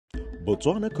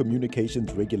Botswana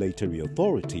Communications Regulatory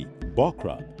Authority,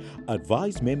 BOCRA,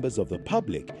 advised members of the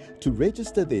public to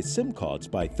register their SIM cards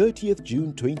by 30th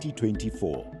June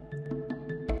 2024.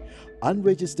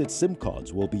 Unregistered SIM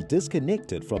cards will be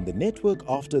disconnected from the network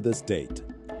after this date.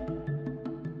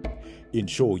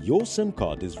 Ensure your SIM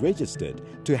card is registered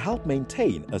to help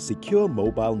maintain a secure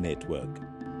mobile network.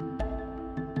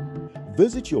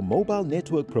 Visit your mobile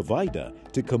network provider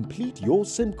to complete your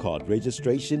SIM card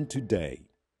registration today.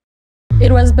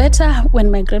 It was better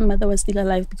when my grandmother was still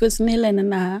alive because like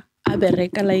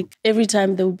every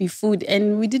time there would be food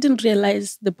and we didn't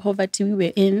realize the poverty we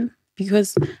were in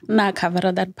because na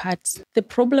cover that part. The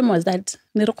problem was that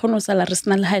my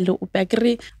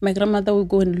grandmother would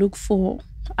go and look for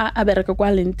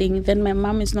then my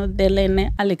mom is not there.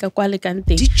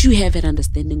 Did you have an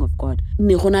understanding of God?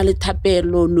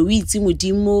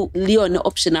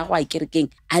 Option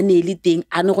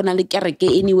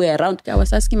anywhere around. I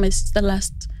was asking my sister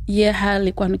last year,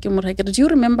 do you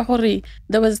remember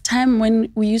there was a time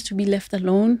when we used to be left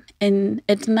alone and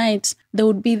at night there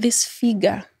would be this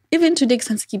figure. Even today,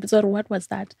 what was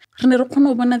that?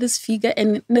 This figure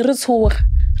and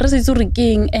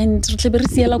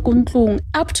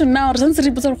up to now,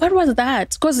 what was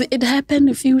that? Because it happened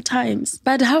a few times.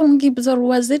 But how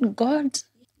was it God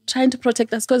trying to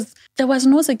protect us? Because there was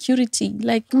no security.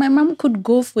 Like my mom could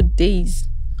go for days.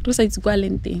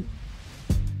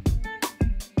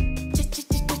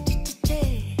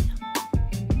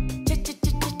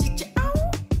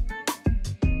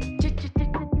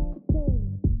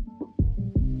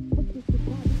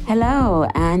 Hello,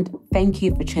 and thank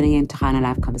you for tuning in to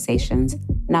GaonaLive Conversations.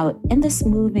 Now, in this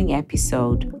moving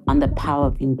episode on the power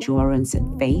of endurance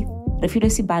and faith, Refilwe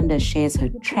Sibanda shares her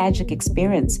tragic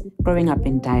experience growing up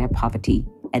in dire poverty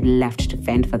and left to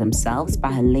fend for themselves by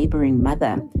her laboring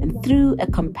mother. And through a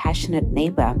compassionate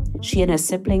neighbor, she and her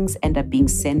siblings end up being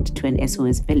sent to an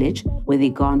SOS village where they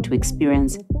go on to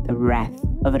experience the wrath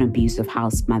of an abusive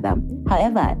house mother.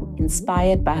 However,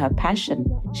 inspired by her passion,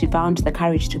 she found the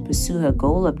courage to pursue her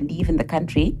goal of leaving the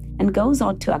country and goes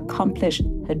on to accomplish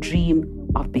her dream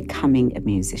of becoming a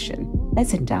musician.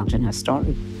 Let's indulge in her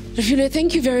story. Refilwe,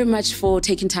 thank you very much for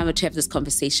taking time to have this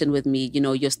conversation with me. You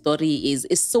know, your story is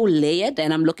so layered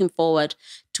and I'm looking forward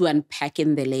to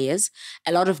unpacking the layers.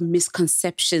 A lot of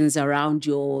misconceptions around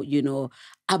your,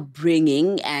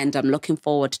 upbringing, and I'm looking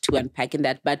forward to unpacking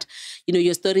that. But,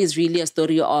 your story is really a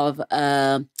story of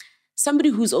somebody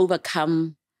who's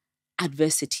overcome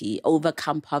adversity,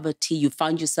 overcome poverty. You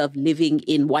found yourself living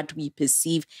in what we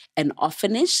perceive an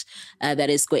orphanage, that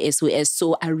is SOS.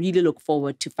 So I really look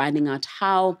forward to finding out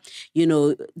how,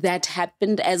 that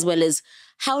happened, as well as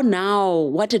how now,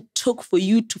 what it took for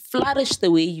you to flourish the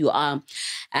way you are.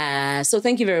 So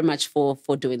thank you very much for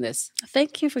doing this.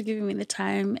 Thank you for giving me the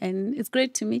time. And it's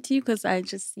great to meet you because I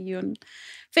just see you on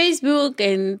Facebook,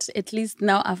 and at least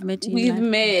now I've met you. We've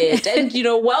met, and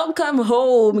welcome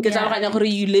home. Because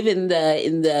you live in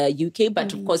the UK,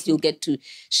 but of course you'll get to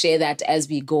share that as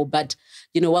we go. But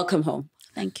welcome home.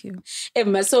 Thank you.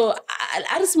 Emma, so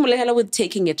I just with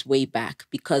taking it way back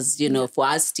because for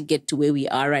us to get to where we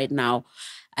are right now,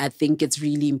 I think it's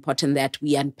really important that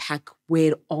we unpack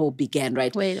where it all began,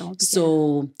 right? Where it all began.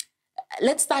 So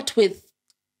let's start with,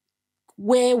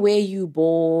 where were you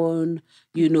born?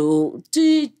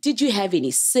 Did you have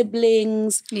any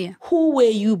siblings? Yeah. Who were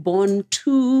you born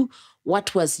to?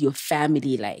 What was your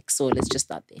family like? So let's just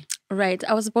start there. Right.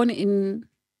 I was born in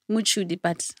Muchudi,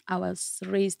 but I was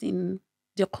raised in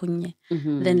Diokgonye.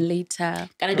 Mm-hmm. Then later...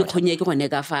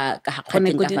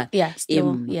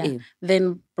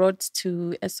 Then brought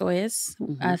to SOS,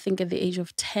 I think at the age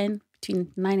of 10,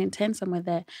 between 9 and 10, somewhere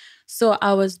there. So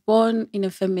I was born in a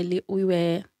family.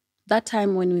 That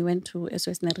time when we went to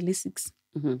SOS Narili 6.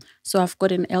 Mm-hmm. So I've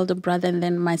got an elder brother and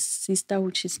then my sister,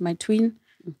 which is my twin,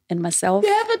 and myself.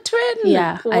 You have a twin?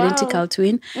 Yeah, wow. Identical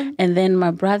twin. Mm-hmm. And then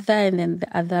my brother and then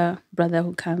the other brother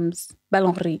who comes,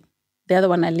 Balongri. The other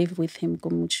one I live with him, go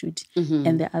Muchudi. Mm-hmm.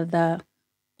 And the other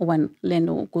one,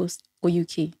 Leno, goes go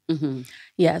UK. Mm-hmm.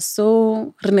 Yeah,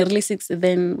 so Narili 6,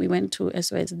 then we went to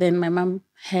SOS. Then my mom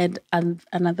had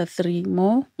another 3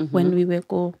 more when we were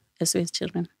go SOS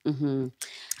children. Mm-hmm.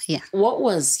 Yeah. What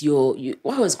was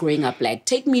what was growing up like?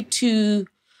 Take me to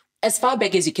as far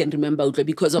back as you can remember,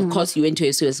 because of course you went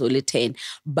to SOS only 10,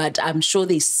 but I'm sure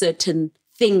there's certain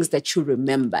things that you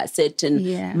remember,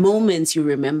 certain moments you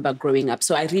remember growing up.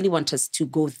 So I really want us to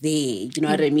go there, you know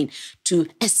what I mean? To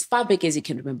as far back as you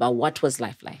can remember, what was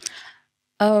life like?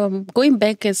 Going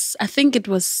back, I think it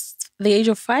was the age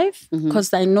of 5,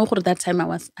 because I know at that time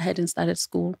I hadn't started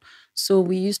school. So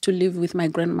we used to live with my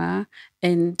grandma,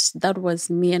 and that was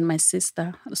me and my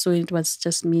sister. So it was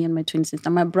just me and my twin sister.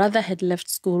 My brother had left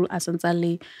school as I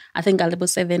think level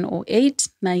 7 or 8,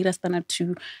 Naira standard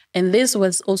 2. And this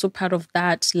was also part of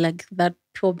that, like that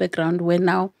poor background where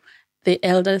now the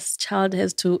eldest child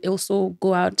has to also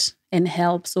go out and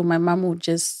help. So my mom would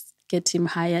just get him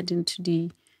hired into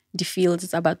the fields.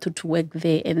 It's about to work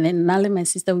there. And then Nale, my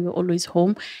sister, we were always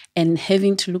home and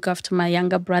having to look after my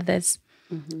younger brothers.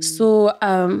 So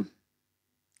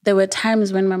there were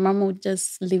times when my mom would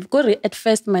just leave. At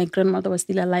first, my grandmother was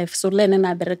still alive. So Len and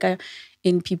Abereka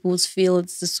in people's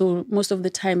fields. So most of the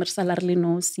time,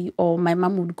 or my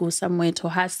mom would go somewhere to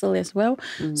hustle as well.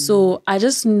 So I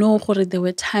just know there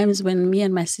were times when me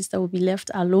and my sister would be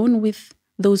left alone with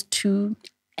those two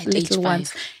little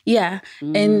ones. Yeah.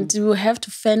 And we have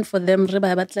to fend for them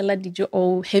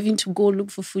or having to go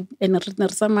look for food. And a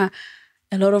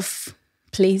lot of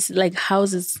places like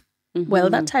houses. Well,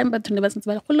 that time, but it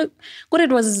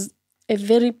was a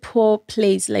very poor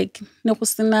place. Like, I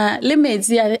remember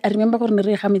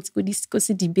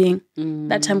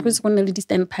that time because only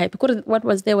distant pipe. What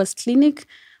was there was clinic,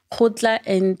 hotla,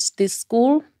 and the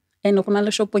school. And it's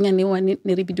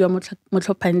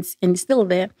still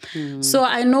there. So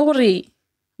I know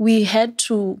we had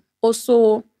to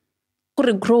also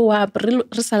grow up, and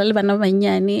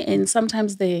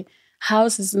sometimes the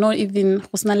house is not even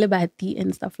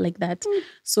and stuff like that.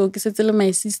 So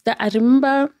my sister, I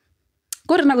remember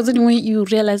you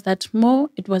realize that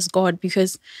more it was God,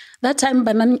 because that time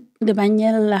and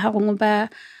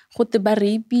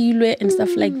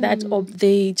stuff like that, or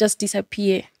they just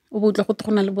disappear and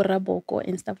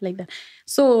stuff like that.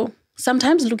 So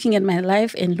sometimes looking at my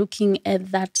life and looking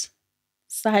at that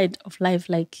side of life,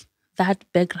 like that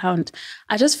background,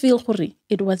 I just feel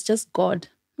it was just God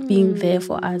being there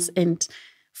for us. And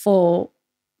for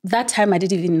that time, I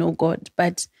didn't even know God.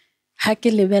 But there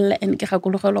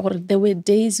were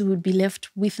days we would be left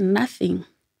with nothing.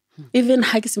 Even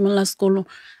school,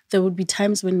 there would be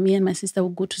times when me and my sister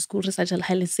would go to school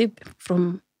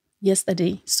from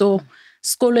yesterday. So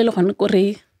school yeah.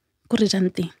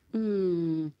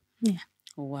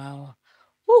 Wow.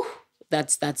 Whew.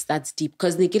 That's deep.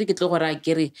 Because to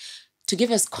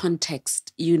give us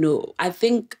context, I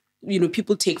think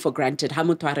people take for granted how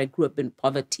Mutwara grew up in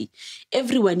poverty.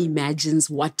 Everyone imagines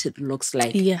what it looks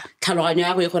like. Yeah. So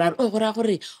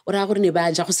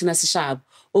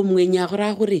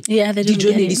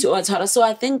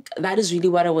I think that is really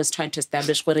what I was trying to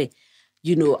establish.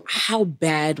 How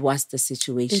bad was the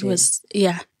situation? It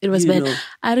was bad.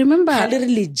 I remember.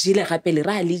 Anyways,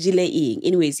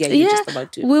 you're just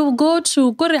about to. We will go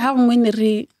to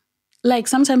like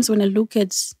sometimes when I look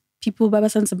at people,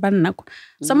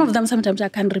 some of them, sometimes I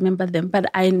can't remember them, but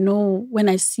I know when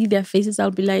I see their faces,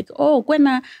 I'll be like, oh,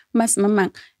 Gwena Mas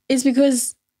Mamang. It's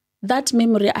because that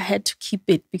memory, I had to keep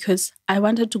it because I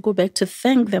wanted to go back to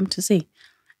thank them, to say,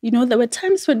 there were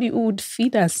times when you would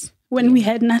feed us when we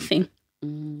had nothing.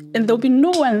 And there'll be no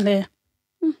one there.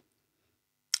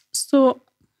 So,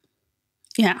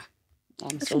 yeah.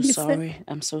 I'm so sorry.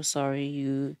 I'm so sorry.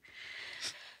 You...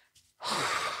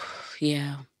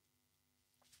 yeah.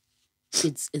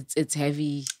 It's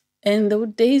heavy. And there were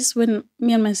days when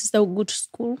me and my sister would go to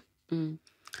school.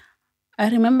 I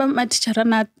remember my teacher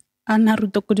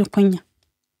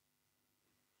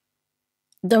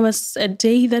there was a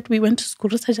day that we went to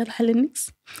school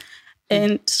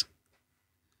and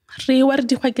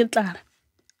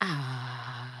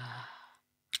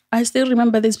I still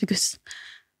remember this because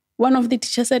one of the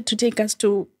teachers said to take us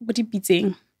to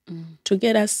Botswana to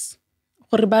get us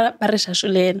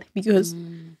because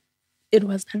it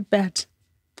was that bad.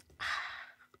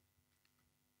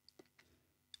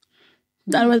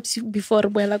 That was before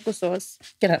Kosos.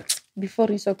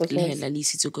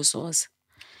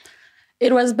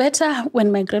 It was better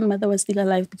when my grandmother was still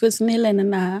alive because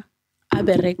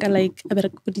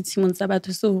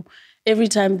so every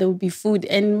time there would be food,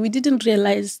 and we didn't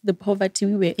realize the poverty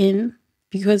we were in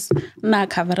because na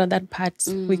cover that part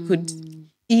we could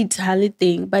eat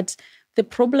everything. But the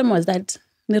problem was that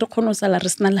my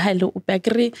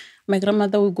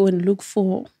grandmother would go and look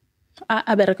for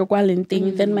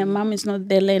then my mom is not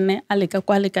there.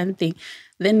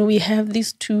 Then we have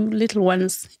these two little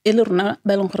ones in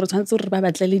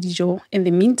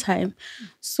the meantime.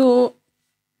 So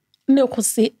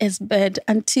as bad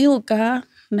until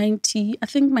 90, I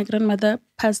think my grandmother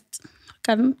passed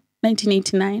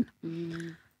 1989.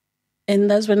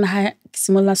 And that's when I had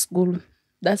similar school.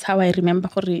 That's how I remember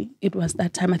it was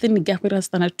that time. I think the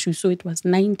standard 2, so it was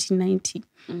 1990.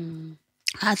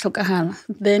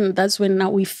 Then that's when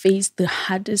now we face the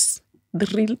hardest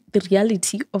the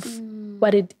reality of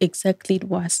what it exactly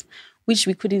was, which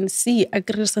we couldn't see.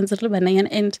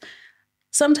 And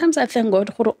sometimes I thank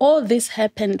God for all this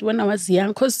happened when I was young,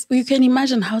 because you can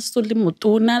imagine how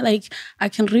like I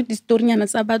can read the story and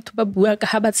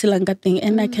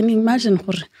I can imagine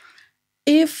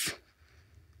if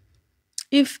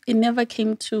it never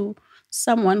came to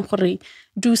someone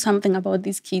do something about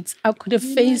these kids, I could have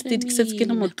faced it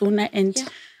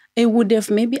and it would have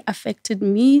maybe affected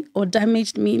me or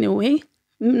damaged me in a way.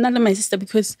 Not my sister,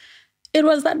 because it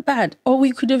was that bad. Or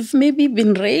we could have maybe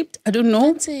been raped. I don't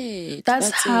know.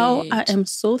 That's how I am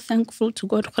so thankful to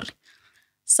God.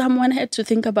 Someone had to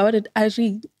think about it.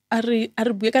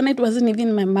 It wasn't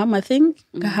even my mom, I think.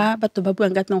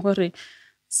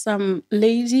 Some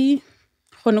lady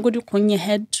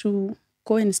had to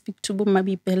go and speak to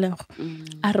Mabi Pele.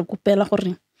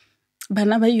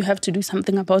 Banaba, you have to do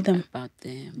something about them.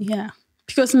 Yeah.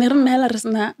 Because my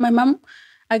mom,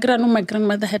 my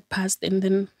grandmother had passed, and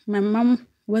then my mom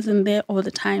wasn't there all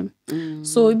the time.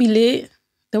 So there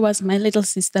was my little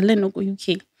sister,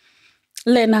 UK.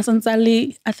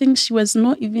 I think she was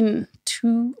not even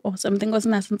 2 or something.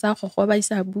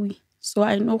 So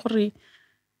I know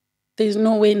there's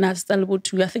no way Nastalbo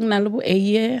 2. I think Nalbo a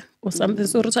year or something.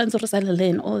 So we're trying to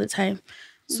learn all the time.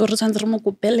 So we're trying to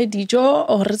dijo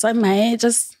or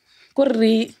just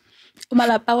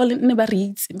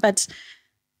but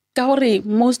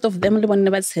most of them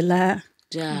never that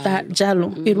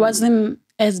jalo. It wasn't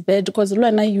as bad because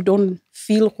you don't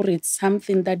feel it's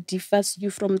something that differs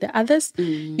you from the others.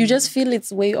 You just feel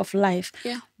it's way of life.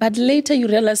 Yeah. But later you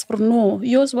realize, no,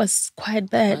 yours was quite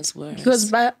bad.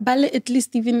 Because at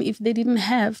least even if they didn't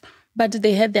have, but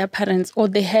they had their parents, or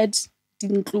they had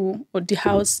Dinklu or the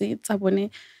house, they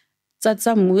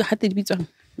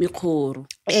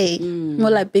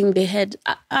had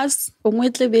us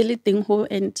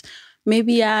and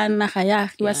maybe and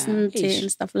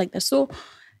stuff like that. So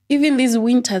even these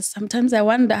winters, sometimes I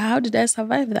wonder, how did I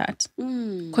survive that?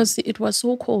 Because it was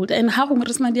so cold. And how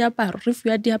if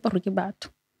you are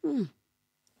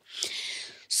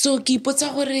so ke ipotsa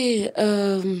gore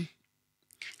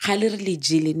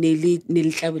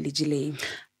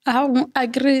I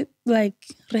agree, like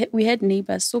we had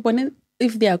neighbors. So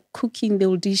if they are cooking, they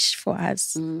will dish for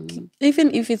us.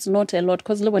 Even if it's not a lot,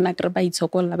 because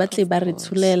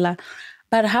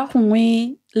but how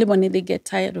they get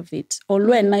tired of it. Or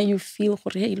you feel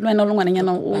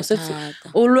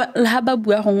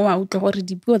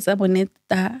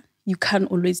you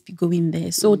can't always be going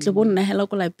there. So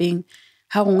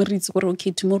how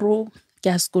okay, tomorrow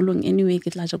anyway,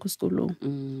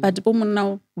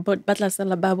 but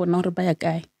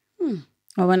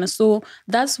so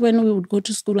that's when we would go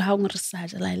to school.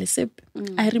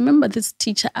 I remember this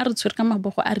teacher, I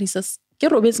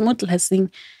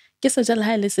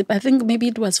think maybe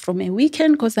it was from a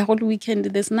weekend, because the whole weekend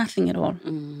there's nothing at all.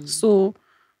 So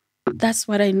that's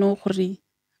what I know. But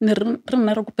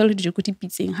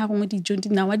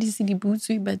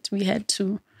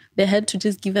they had to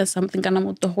just give us something.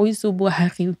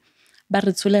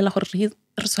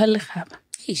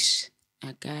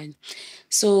 Again.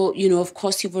 So, of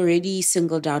course, you've already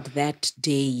singled out that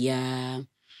day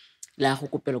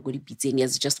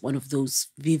as just one of those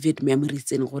vivid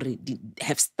memories and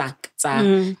have stuck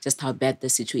just how bad the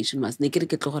situation was.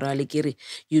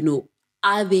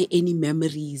 Are there any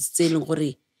memories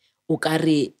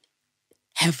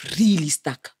have really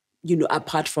stuck,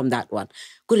 apart from that one?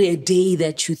 A day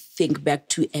that you think back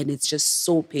to and it's just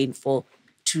so painful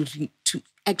to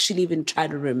actually even try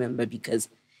to remember, because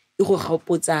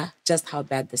just how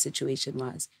bad the situation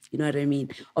was. You know what I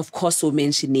mean? Of course, we'll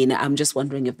mention Nina. I'm just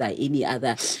wondering if there are any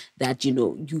other that,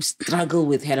 you struggle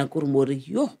with.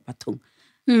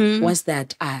 Was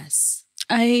that us?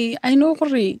 I know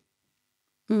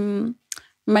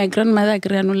my grandmother I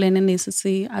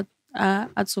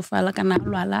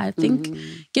think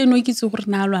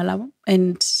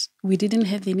and we didn't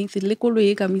have anything.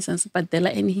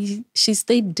 And she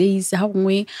stayed days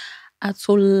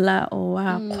Atola or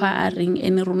acquiring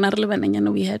and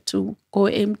we had to go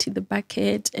empty the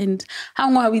bucket and I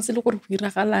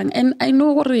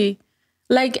know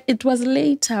like it was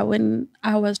later when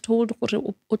I was told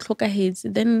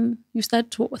then you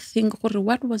start to think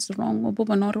what was wrong.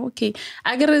 Okay,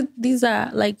 I get it, these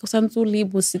are like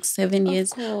 6-7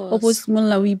 years.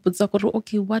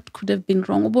 Okay, what could have been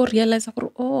wrong? Realize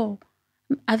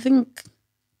I think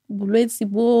bolwetsi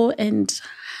bo and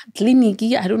clinic,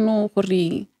 I don't know,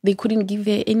 they couldn't give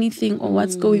her anything or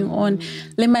what's going on.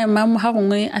 Le my mom,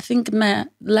 I think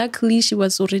luckily she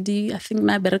was already, I think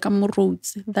na bereka mo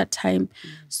roads that time.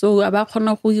 So aba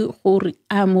khona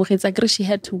gore she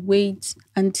had to wait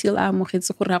until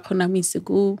amogetse gore a khona mise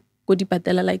go di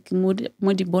patela like mo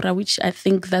di bora, which I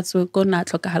think that's where gonna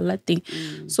tlhokagala teng.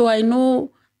 So I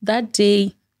know that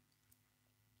day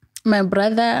my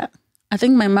brother, I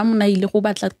think my mom na ile go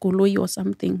batla koloi or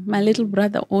something. My little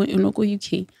brother o go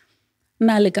UK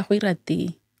na le ka go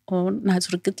irate or na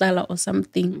tsore ke tlala or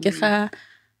something. Ke ga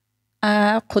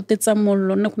a khotetsa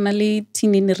mollo ne kuna le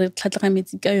thinini re tlhatlaga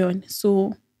metsi ka yone.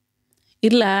 So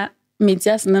ila metsi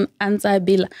a sena antsa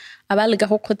bela aba le ka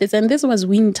go khotetsa, and this was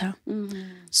winter.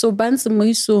 So banse mo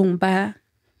isong ba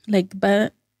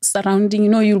surrounding,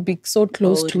 you'll be so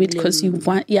close to it because you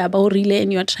want,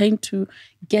 and you're trying to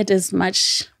get as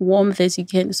much warmth as you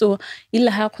can. So ila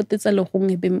ha khotetsa le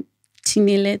gongwe be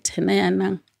thinele tena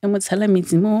yana e mo tshala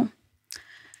metsi mo,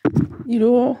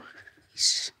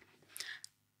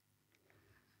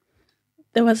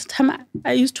 there was a time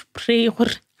I used to pray,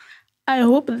 I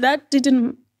hope that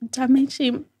didn't damage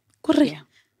him.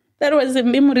 That was a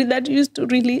memory that used to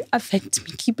really affect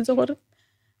me.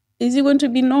 Is he going to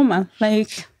be normal?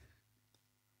 Like,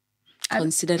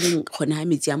 considering because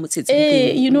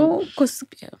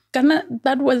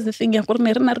that was the thing.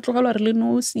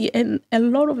 And a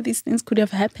lot of these things could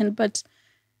have happened, but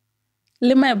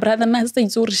my brother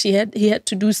he had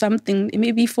to do something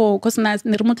maybe for because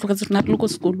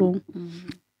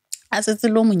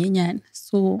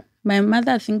so my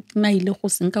mother, I think na ile go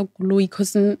senka koloi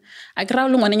because I kra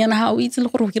le ngwananyana ha o itse le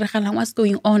gore go diragalang what's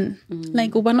going on.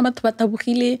 Like o bona batho ba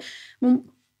tabogile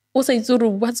o sa itse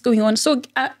what's going on. So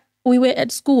we were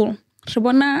at school re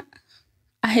bona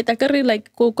a heta kare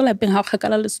like ko lapeng ha o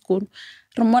khakala le school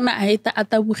re mona a heta a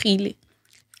tabogile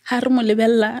ha re mo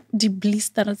lebella di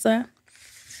blister tsa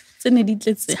tsene di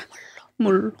tletse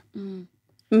mollo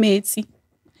metsi.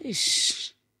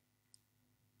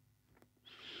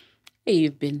 Hey,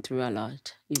 you've been through a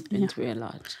lot. Through a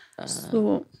lot.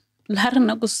 So, is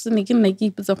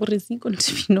he going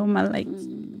to be normal? Like,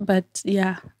 but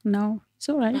yeah, no, it's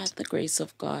all right. By the grace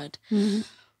of God.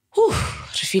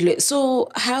 Refilwe. So,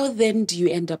 how then do you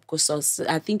end up Kosos?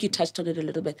 I think you touched on it a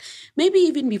little bit. Maybe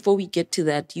even before we get to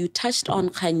that, you touched on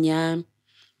Kanya,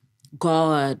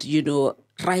 God,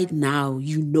 right now,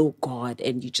 God,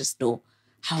 and you just know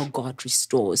how God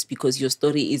restores because your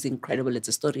story is incredible. It's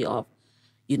a story of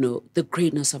the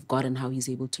greatness of God and how he's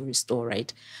able to restore,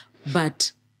 right?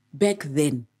 But back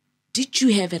then, did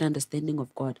you have an understanding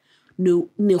of God? No,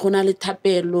 was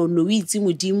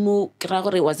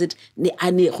it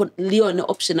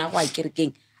option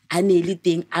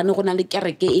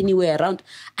anywhere around?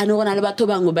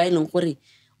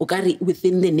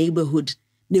 Within the neighborhood,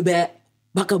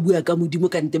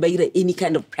 any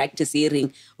kind of practice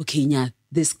hearing,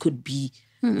 this could be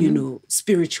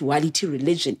spirituality,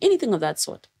 religion, anything of that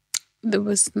sort? There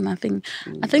was nothing.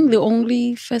 I think the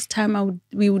only first time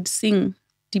we would sing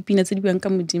it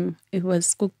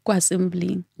was kwa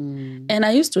assembly. And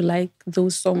I used to like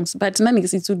those songs, but something.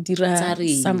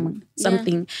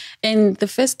 And the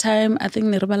first time, I think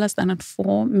Nerbala standard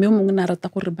 4,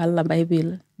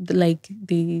 Bible, like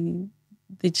the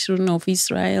children of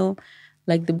Israel,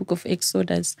 like the book of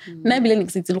Exodus. Bible.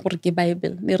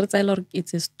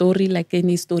 It's a story like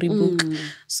any storybook.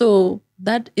 So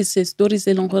that is a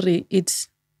story. It's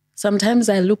sometimes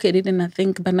I look at it and I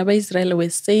think Banaba Israel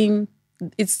was saying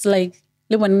it's like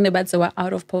they were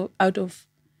out of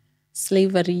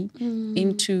slavery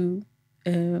into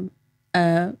a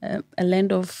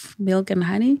land of milk and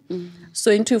honey, so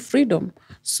into freedom.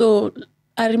 So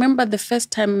I remember the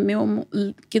first time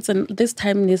this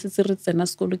time necessary in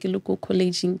school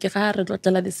college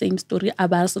the same story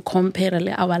about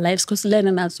compare our lives because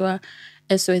learning as well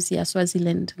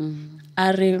Swaziland.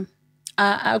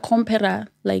 I compare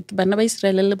like Banaba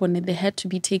Israel they had to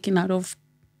be taken out of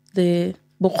the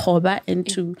Bokhoba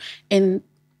and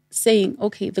saying,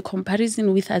 okay, the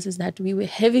comparison with us is that we were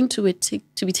having to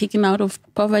be taken out of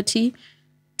poverty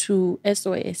to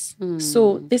SOS.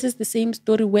 So this is the same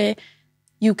story where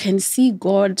you can see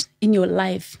God in your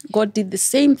life. God did the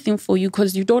same thing for you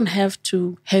because you don't have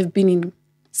to have been in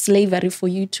slavery for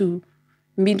you to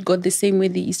meet God the same way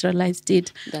the Israelites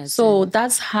did.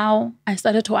 That's how I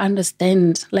started to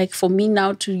understand, like for me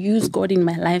now to use God in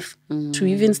my life, to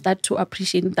even start to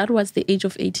appreciate it. That was the age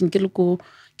of 18, Kiloko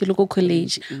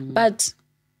college. But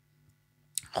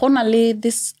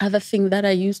this other thing that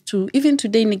I used to, even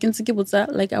today,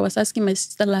 like I was asking my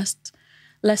sister last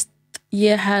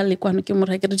year,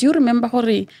 do you remember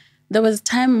there was a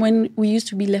time when we used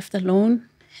to be left alone,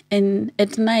 and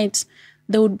at night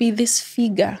there would be this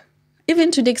figure.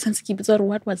 Even today,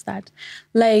 what was that?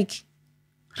 Like,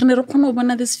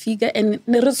 this figure and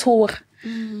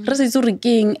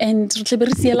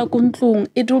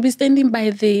it will be standing by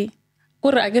the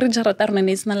but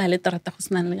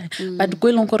go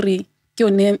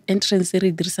entrance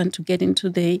to get into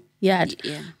the yard.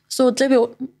 So and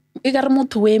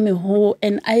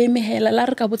I am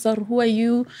who are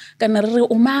you?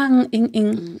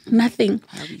 Nothing.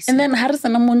 And then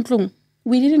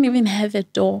we didn't even have a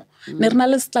door. But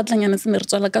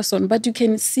you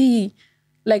can see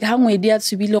like how and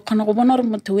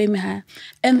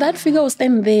that figure was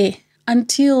stand there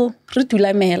until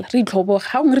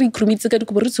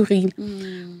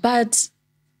but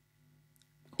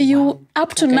you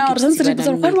up to now,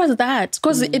 what was that?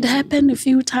 Because it happened a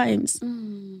few times.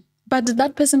 But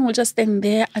that person will just stand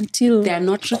there until they're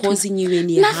not causing you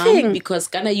any harm, because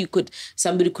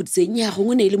somebody could say,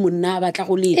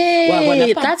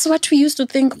 that's what we used to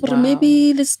think. Wow.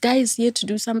 Maybe this guy is here to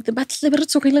do something. But until and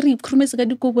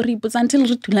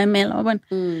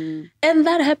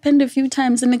that happened a few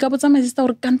times. And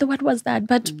what was that?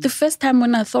 But the first time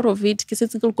when I thought of it,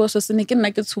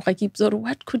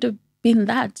 what could have been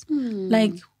that?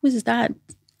 Like, who is that?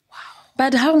 Wow.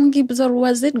 But how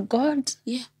was it God?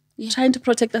 Yeah. Trying to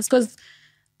protect us, because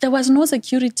there was no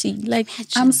security. Like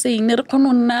I'm saying,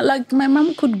 like my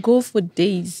mom could go for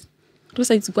days.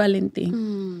 And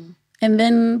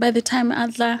then by the time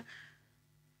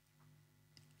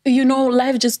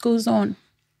life just goes on.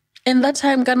 And that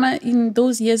time, Ghana, in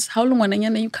those years, how long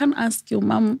you can't ask your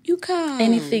mom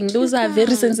anything. Those are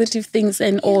very sensitive things,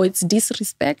 and it's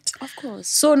disrespect. Of course.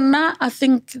 So now I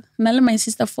think, my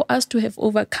sister, for us to have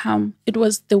overcome, it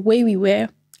was the way we were.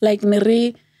 Like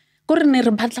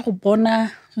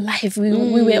life, we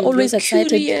were always excited.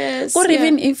 Curious, or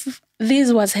even if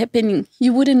this was happening,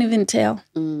 you wouldn't even tell.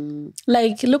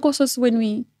 Like, look also when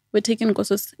we were taking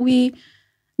courses, now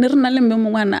we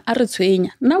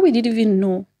didn't even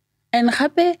know. And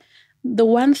the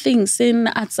one thing saying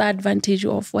at the advantage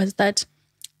of was that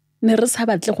because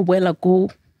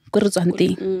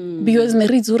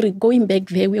going back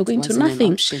there, we are going to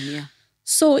nothing. Option,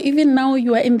 So even now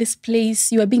you are in this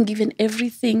place, you are being given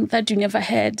everything that you never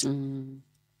had.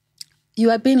 You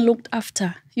are being looked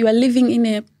after. You are living in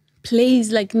a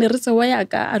place like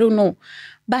I don't know.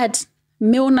 But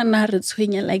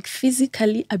like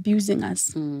physically abusing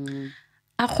us.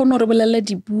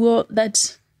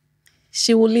 That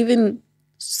she will even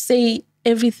say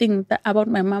everything about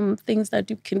my mom, things that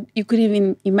you could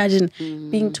even imagine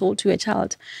being told to a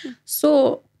child.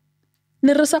 So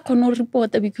because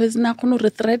na kono re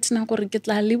threat na gore ke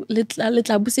tla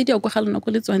letla busedi go galana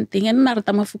go le tswang teng and na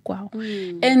rata mafuko ao.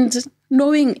 And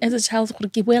knowing as a child gore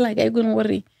ke boela ga go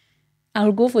ngore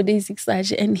I'll go for day 6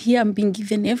 and here I'm being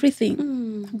given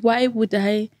everything. Why would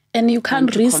I? And you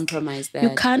can't risk compromise that.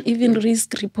 You can't even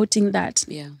risk reporting that.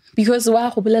 Because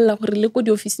even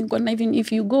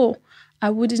if you go,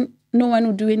 no one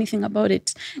would do anything about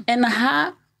it. And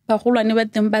like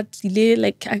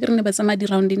I never somebody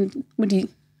around in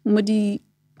modi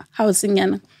housing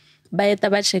yana ba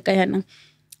check yana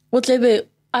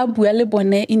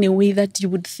in a way that you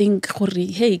would think,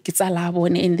 hey,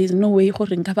 and there's no way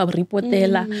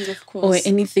reportella or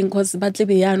anything, because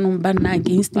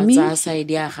against me.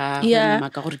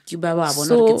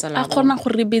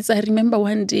 So I remember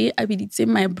one day I did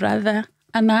my brother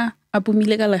Anna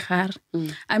abumile ka legar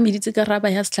a meditse ka raba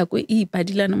ya setlhako e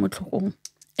ipadila na motlhogong.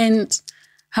 And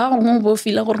how ngwe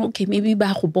feel okay, maybe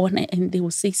ba go bona and they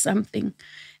will say something.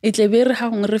 It lebere ha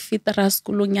ngwe re feta ra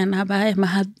sekolong yana ba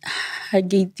ma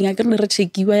gating a re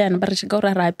checkiwa yana ba re cheka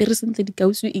ora ra apere sentse di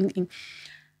kausu eng.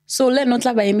 So le no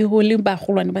tla ba eme ho le ba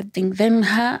golwane ba teng. Then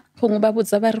ha gongwe ba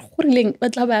botsa ba re go rileng ba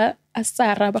tla ba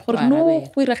asara ba gore no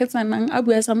go iragetsanang a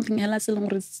bua something else le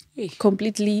gore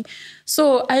completely.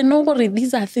 So I know gore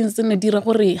these are things that dira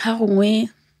gore ha gongwe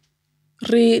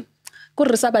re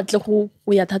gore sa batle go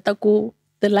ya thata ko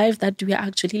the life that we are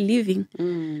actually living.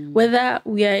 Whether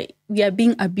we are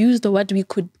being abused or what, we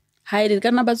could hide it.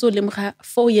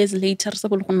 4 years later,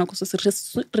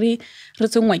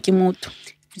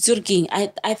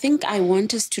 I think I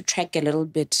want us to track a little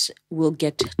bit. We'll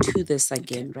get to this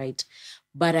again, right?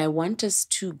 But I want us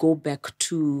to go back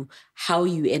to how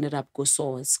you ended up go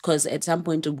source, because at some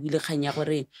point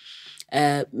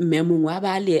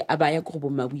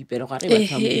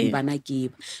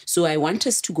so I want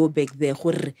us to go back there.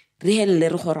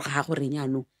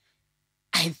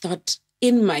 I thought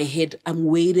in my head, I'm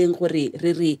waiting for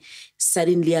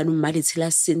suddenly but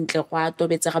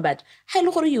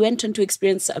you went on to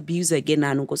experience abuse again,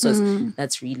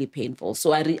 that's really painful.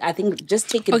 So I think just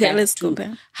take it back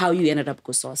to how you ended up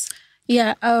Kosos.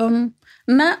 Yeah,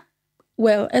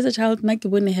 well, as a child,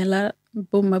 because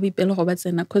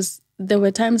there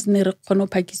were times nere kono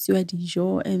pakisiwa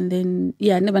dijo, and then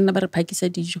never pakisa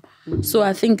dijo. So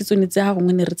I think it's when it's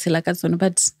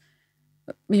but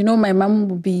you know, my mom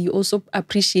would be also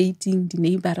appreciating the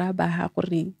neighbor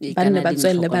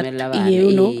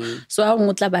you know, so I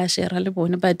won't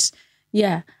but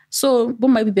yeah, so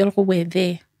were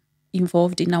there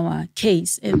involved in our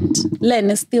case, and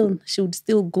Lena she would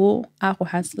still go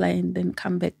hustler and then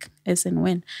come back as and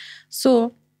when.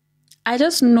 So I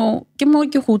just know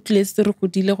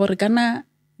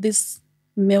this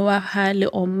mewa hale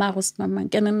or maros mama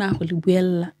kana na go le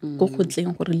buella go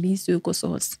gotleng go release go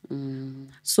source.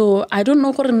 So I don't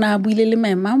know gore na buile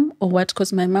my mom or what,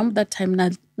 because my mom that time na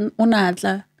ona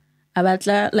atla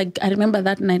abatla, like I remember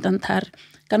that night on thar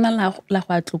kana la go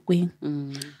atlokweng.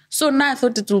 So now I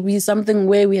thought it will be something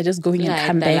where we are just going and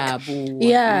come back.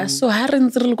 Yeah, so ha re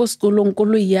ntse re go sekolong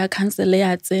kolo ya cancel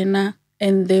ya tsena,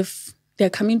 and they're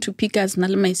coming to pick us, na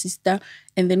le my sister,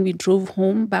 and then we drove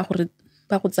home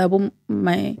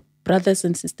my brothers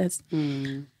and sisters.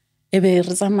 We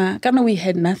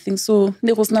had nothing, so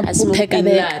there was no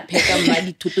there.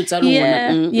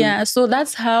 Yeah, so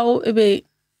that's how and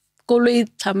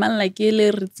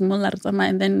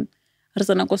then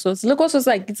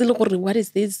what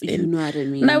is this? You know what I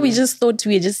mean? Now we just thought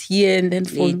we were just here, and then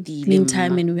for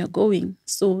meantime and we are going.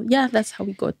 So yeah, that's how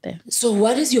we got there. So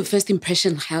what is your first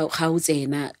impression?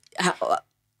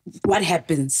 What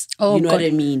happens? Oh, you know God. What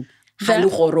I mean?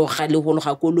 And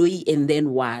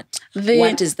then what?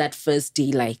 What is that first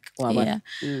day like? Yeah.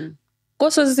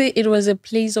 It was a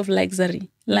place of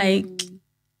luxury. Like,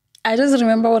 I just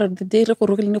remember what the day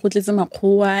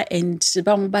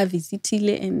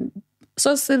and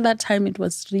so that time it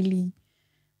was really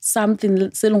something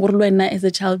as a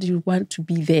child you want to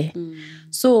be there.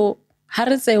 So I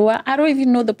don't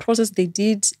even know the process they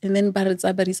did, and then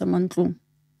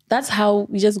that's how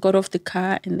we just got off the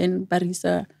car, and then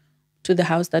Barisa to the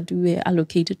house that we were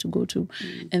allocated to go to.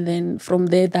 And then from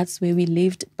there, that's where we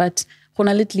lived. But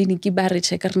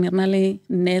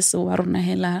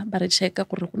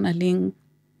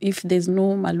if there's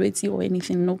no malwetsi or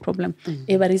anything, no problem.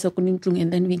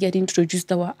 And then we get introduced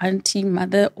to our auntie,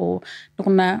 mother, or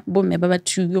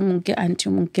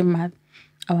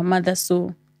our mother.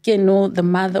 So know the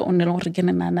mother on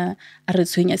the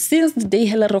since the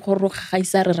day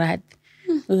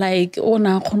like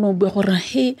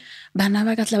hey bana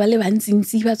ba ka tla ba le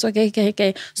bantsintsi ba tswa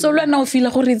kae so lwana o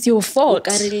feel gore it's your fault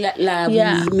I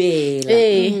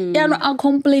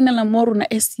complain la moruna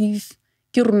as if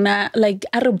ke runa like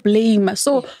I blame.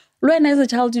 So when as a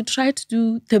child you try to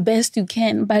do the best you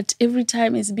can, but every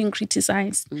time it's being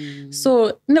criticized.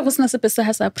 So ne go sna sepe se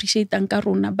ha sa appreciate ka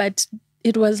runa, but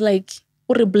it was like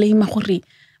o blame gore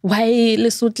why le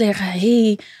sotlega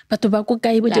hey batho ba go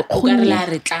kae bo di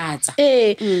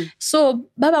so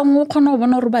ba bangwe khona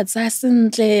bona re ba tsa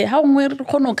sentle ha ngwe re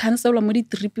khona cancel mo di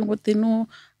tripping go teno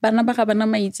bana ba ga bana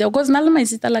maitse, because na le my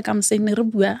sister like I'm saying re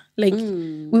bua like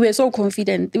we were so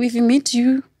confident if we meet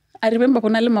you. I remember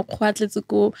gona le makgwatletse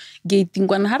go gating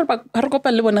kwana ha re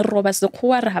kopa le bona re roba se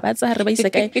khoa re ha ba tsa re ba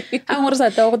ise kae ha ngwe re sa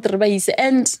ta go re ba ise.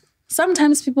 And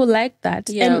sometimes people like that,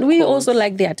 and we also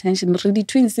like the attention. Really,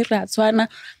 twins, and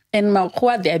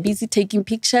Makwa, they are busy taking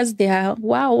pictures. They are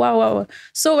wow.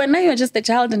 So when now you're just a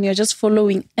child and you're just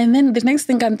following, and then the next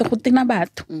thing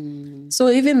so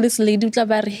even this lady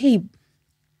hey,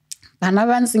 bana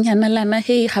ban singana lana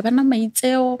hey, habana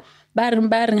maiteo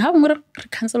baring how more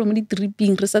cancel many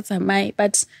tripping research my,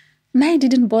 but I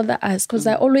didn't bother us because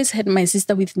I always had my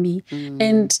sister with me,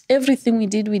 and everything we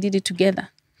did it together.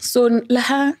 So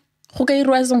laha or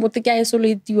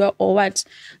what,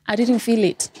 I didn't feel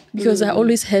it because I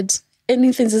always had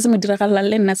anything so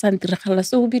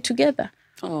we'll be together.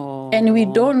 And we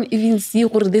don't even see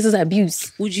this is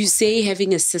abuse. Would you say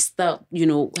having a sister,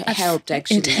 helped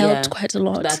actually? It helped quite a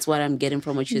lot. That's what I'm getting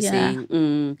from what you're saying.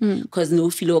 Because no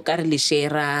filo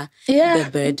share the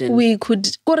burden. We could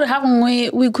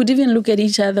even look at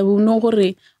each other. We know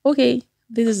okay,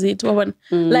 this is it.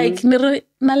 Like not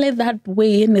that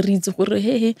way and reads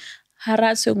hey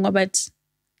but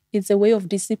it's a way of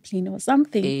discipline or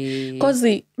something. Because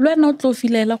we're not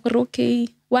feel okay,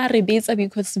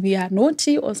 because we are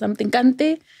naughty or something.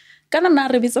 Kante kana na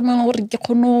rebetsa mo gore ke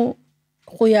khono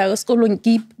go ya sekolong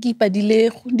ke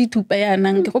ipadile di thupa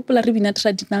yana ke gopola re bina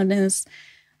traditional dance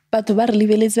but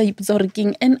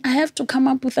and I have to come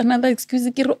up with another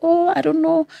excuse. Oh, I don't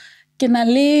know, can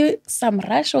I some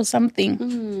rash or something.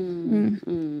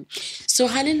 So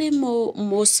halele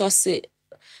mo sauce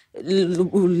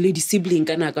le sibling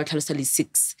kana ka tlhalosa le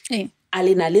 6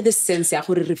 alena le the sense ya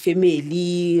gore re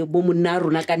family bo monna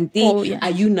rona kante.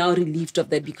 Are you now relieved of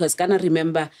that? Because kana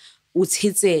remember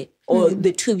uthitse or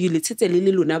the two of you letsetse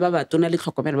le lona ba batona le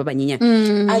tlhokomela ba banyenya.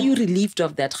 Are you relieved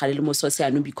of that halele mo sauce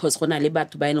ano because gona le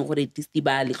batho ba ene gore tisti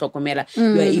ba le tlhokomela,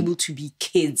 you are able to be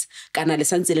kids kana le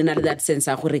santse le na le that sense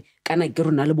ya gore kana ke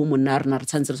rona le bo monna rona re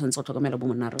tsantse go tlhokomela bo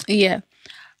monna rona? Yeah,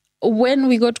 when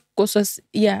we got Kosos,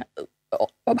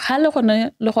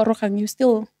 you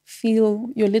still feel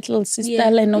your little sister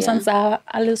and no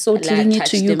so clingy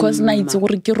to you because na itse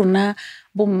gore ke rona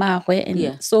bo mmagwe.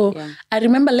 And so I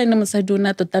remember le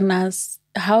mosaduna totanas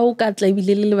how ka tla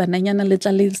ibile le bananyana le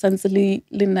tla le santse le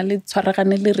na le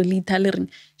tshwaragane le relita le reng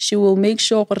she will make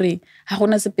sure gore ha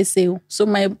gona sepeseo. So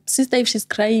my sister, if she's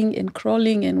crying and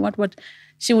crawling and what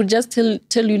she would just tell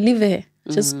you leave her,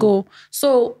 just go.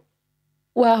 So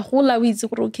wa gola o itse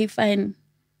gore okay fine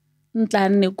ntla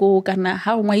nne go kana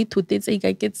ha ngwa ithotetse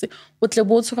ikaketse o tle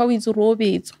bo tshoga o itse ro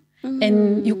betso.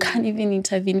 And you can't even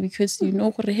intervene because you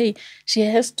know gore hey, she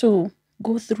has to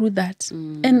go through that.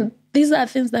 And these are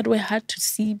things that were hard to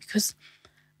see because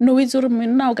no itse gore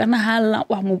monna o kana hala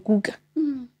wa mokuka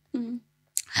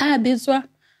ha betswa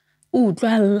o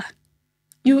tlwalla.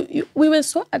 We were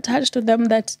so attached to them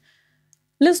that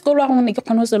let's go along ke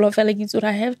khona se lo fela ke itse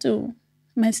I have to.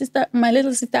 My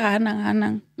little sister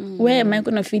hanang where am I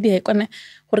going to feed her kone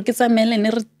gore ke tsamele ne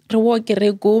re walk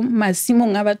re go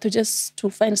masimong a batho just to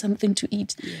find something to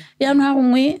eat. Ya no ha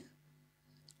ngwe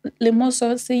le mo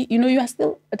so say you know you are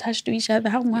still attached to each other.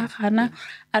 Ha ngwa gana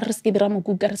a re se ke dira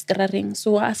mokuka re se ke ra reng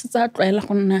so a se tsa tlwaela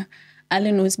go nna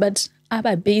ale knows but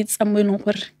aba bates am mo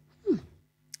gore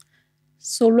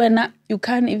so lwana you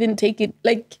can't even take it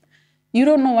like you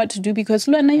don't know what to do because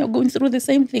lwana you're going through the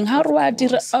same thing. How do I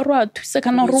dira arwa thusa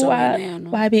kana ruwa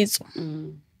wa betso.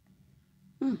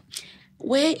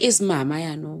 Where is mama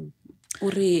ya no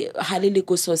uri halele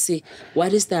go so say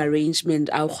what is the arrangement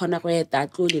a khona go eta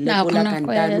tlo le bola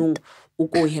kantanong o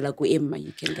go hela go emma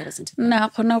you can get us into that. Na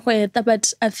khona go eta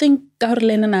but I think ka gore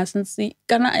lena na sense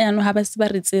kana ya no ha ba se ba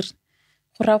retsere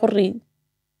go ra gore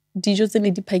dijo tse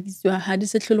ne di phakisiwa ha di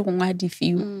se tlhole go ngwa di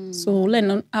fiwa so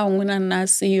lena a ngwana na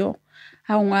seyo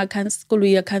ha ngwa cancel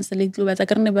ya cancel it ba tsa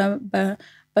kerne ba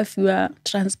fiwa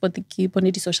transport ke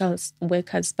bone di social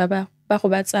workers ba go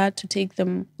batsa to take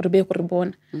them re be go re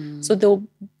bona so they'll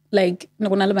like no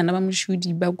gona le bana ba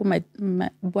moshudi ba go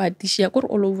bo atishia go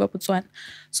all over Botswana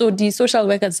so the social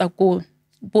workers are go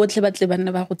botle batle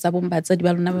bana ba go tsa bombatsa di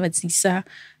ba lona ba batsisa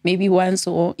maybe once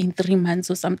or in 3 months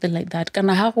or something like that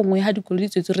kana ha gongwe ha dikolodi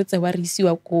tsetse re tsewa re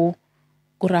isiwa go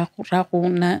ra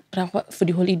for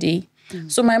the holiday.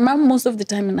 So my mom most of the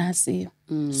time in Asia.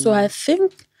 So I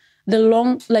think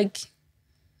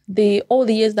all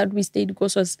the years that we stayed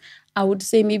because was I would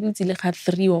say maybe it's like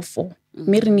 3 or 4.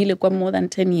 Maybe more than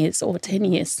 10 years or 10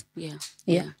 years.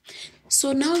 Yeah.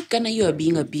 So now you are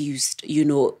being abused, you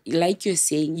know, like you're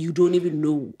saying, you don't even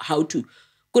know how to,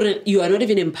 you are not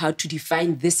even empowered to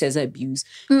define this as abuse.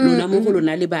 You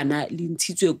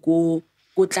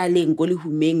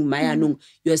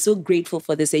are so grateful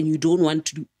for this and you don't want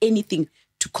to do anything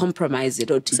to compromise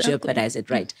it or to jeopardize it,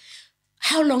 right?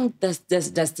 How long does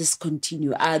this continue?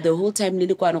 The whole time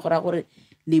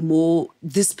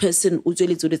this person,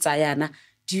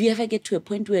 do you ever get to a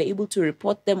point where you're able to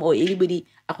report them or anybody?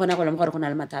 I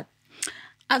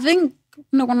think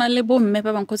no gonna lebo mme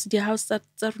ba bang cause di house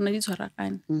tsa rona di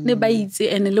tshwarakane ne ba itse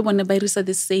and le bone ba irisa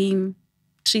the same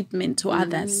treatment to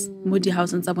others mo di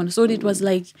house tsa bone so it was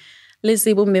like let's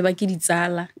say bo mme ba ke di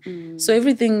tsala so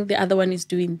everything the other one is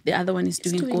doing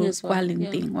go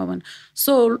thing wa bona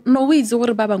so no we itse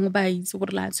gore ba bang ba itse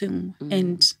gore la tsheng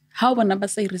and how bona ba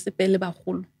sa irise pele ba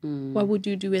golo what would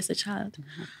you do as a child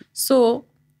so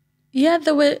yeah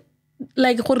there were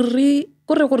like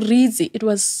it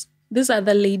was this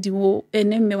other lady who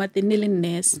ene wa tenele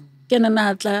nurse kena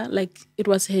natla like it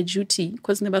was her duty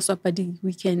because never swapa di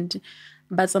weekend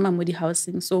ba tsama mo di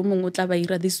housing so mongwe tla ba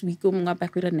ira this week o mongwe ba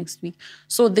ira next week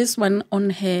so this one on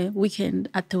her weekend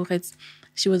at Torres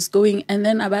she was going and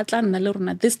then abatla nna le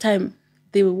rona this time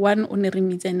the one on re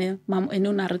mitsene mam ene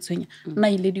o na re tshwenya na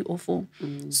ile di ofo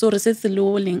so re setse le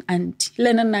o leng auntie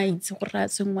lena na itse go ra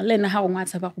tsengwa lena ha o ngwa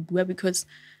tsa ba go bua because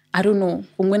I don't know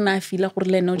gongwe na feel gore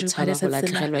lena o jo phale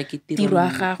setse tiro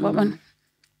ga bona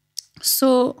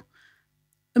so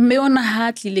me ona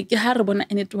ha tlile ke ha re bona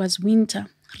and it was winter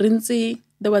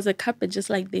there was a carpet just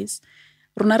like this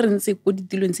rona re ntse ko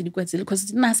ditilong tse di kwa tsele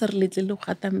because nna sa re letle le go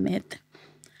gata mmete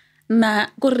na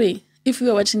gore if you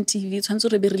are watching TV tshwantse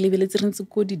re be re lebeletse re ntse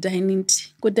ko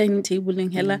dining table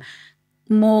hela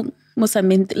mo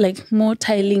cement like more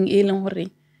tiling e leng gore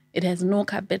it has no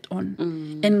carpet on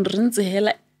and re ntse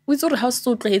hela we tsore house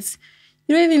so tletse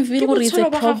you don't even feel gore it's a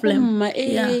problem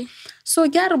yeah so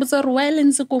ke re botsa re why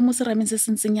lense ko mo serameng se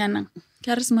sentsenyana ke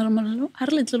re semaromolo a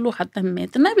re letle lo gata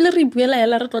mmete na bile re ipuela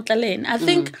hela re tlotla le ene I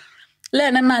think le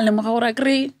ene na le mo ga gore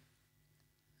kre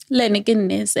le ene ke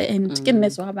nurse and ke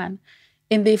nurse wa bana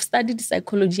and they've studied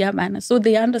psychology ya bana so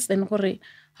they understand gore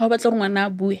ha ba tlo ngwana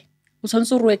bue o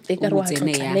tshwantse re work ka re wa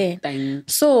tlotla le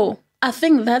so I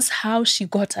think that's how she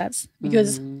got us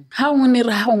because how when re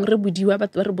ha ngre budiwa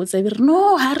batho ba re botsa be re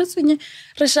no ha re tsenye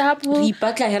re shapo re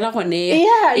ipatla hela gone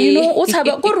yeah you know o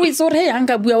tshaba go re itse re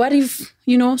hanga bua what if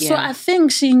you know so I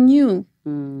think she knew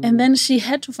and then she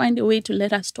had to find a way to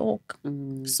let us talk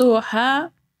so ha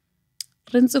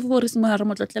re ntse for re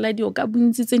mo tlotlela dio ka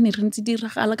bontsi tsene re ntse di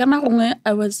ragala kana gongwe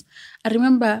I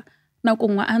remember na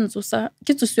kongwa antsosa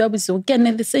ke tsosiwa bosigo ke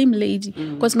the same lady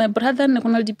because my brother ne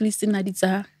gona le dipilisi na di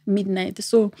tsa midnight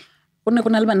so gone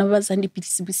gona le bana ba tsang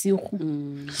dipilisi bosigo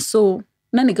so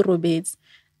na ne ke robetse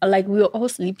like we were all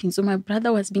sleeping so my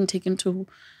brother was being taken to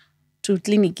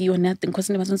clinic yona thing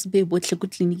because ne ba tsantse be botle go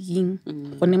clinicing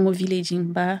gone mo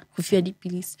villaging ba go fiwa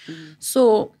dipilisi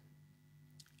so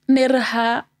ne re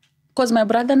ha because my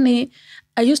brother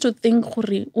I used to think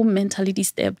gore o mentally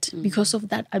disturbed because of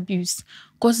that abuse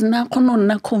because na kono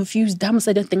na confused damn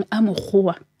said that thing am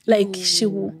goa like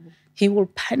he will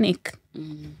panic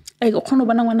like kono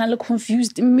bana ngwana le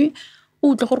confused me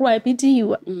o tlo gore wa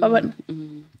bidiwa ba bana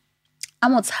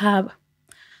amo tshaba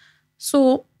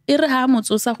so e re ha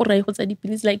motsosa gore go tsa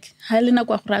dipilisi like ha le na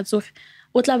kwa gore a tsoge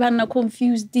o tla bana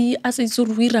confused a se itse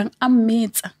re irang a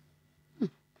mmetsa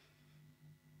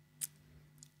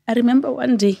I remember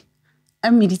one day I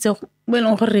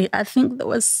think there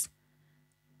was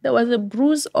a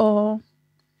bruise or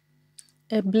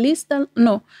a blister,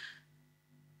 no,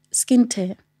 skin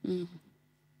tear.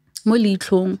 Mo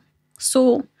leitlhong.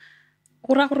 So,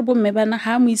 go ra gore bo mme bana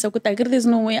ha mo isa go takere there's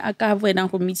no way a ka avoid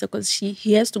go mo isa because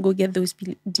he has to go get those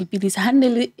pills.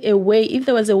 Handle a way, if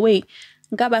there was a way,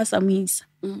 nka ba sa mo isa.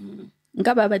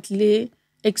 Nka ba batlile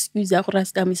excuse ya gore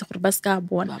ska mo isa gore ba ska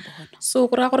bona. So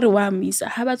go ra gore wa mo isa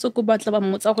ha ba tsoko batla ba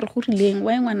mmotsa gore go rileng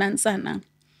wa ngwana ntsana.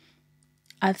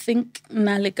 I think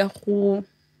na le ka go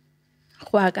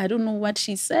I don't know what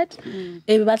she said.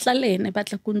 E batla lene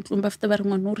batla go ntlong ba feta ba re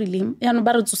ngwana o rileng. Ya no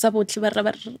ba re tsosa botlhe ba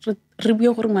re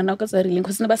bue gore ngwana o ka tsa rileng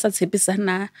because ne ba sa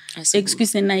tshepisana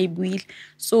excuse na e buile.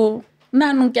 So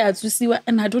na no ke a tsusiwa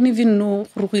and I don't even know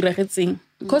gore go iragetseng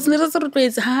because ne re tse re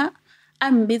tletse ha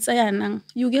ambetsa yanang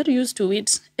you get used to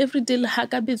it every day ha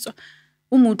ka betswa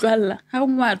o motlwalla ha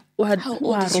wa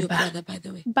roba by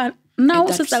the way but now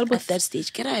at that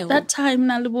stage that time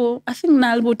na lebo I think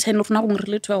na lebo 10 of na go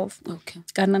ngrile 12 okay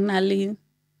kana na le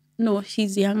no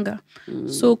he's younger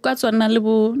so ka tswa na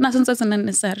lebo na sentse tsena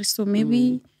necessary so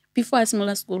maybe before I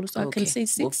smaller school so I can say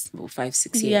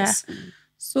 5-6 years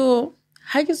so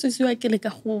ha ke tsosiwa ke le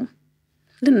ka go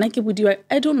le nna ke bodiwa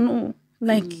I don't know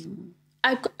like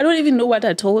I don't even know what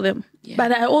I told them.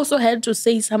 But I also had to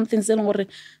say something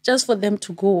just for them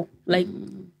to go. Like,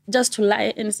 just to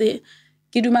lie and say,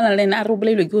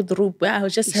 I'll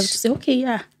just have to say, okay,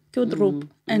 yeah, go the rope.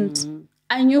 And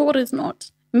I knew what it's not.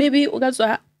 Maybe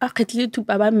I could to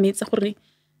Baba mates split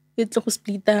because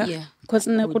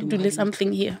I could do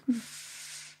something here.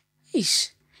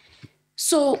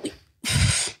 So,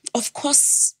 of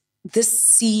course, this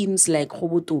seems like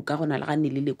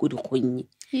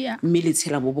yeah.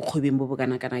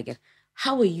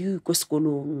 How are you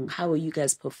How are you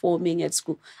guys performing at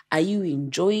school? Are you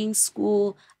enjoying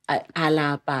school?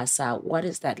 What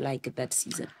is that like at that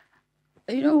season?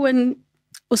 You know, when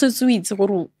also sweet,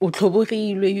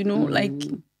 you know, like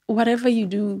whatever you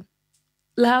do,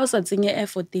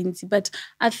 effort, but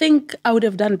I think I would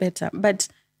have done better. But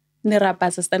but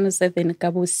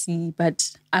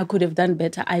I could have done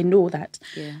better. I know that.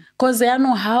 Because I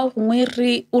know how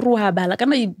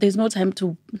there's no time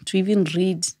to even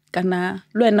read. Kana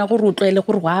lo ena go rotlele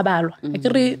go wa balwa.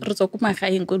 Akere re tswa go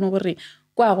magaeng go no gore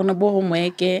kwa gona bo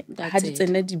homework ha di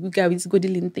tsena di buka witse go di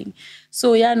lenteng.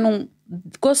 So no,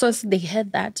 because they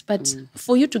had that, but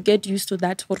for you to get used to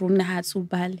that go rona ha so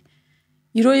bale.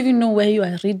 You don't even know where you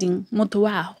are reading. Moto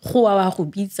wa go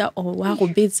bitsa or wa go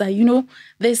betsa, you know,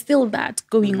 there's still that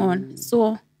going on.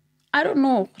 So I don't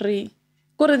know,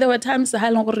 there were times ha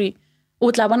long gore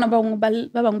o tla bona ba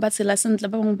bang ba tsela sentle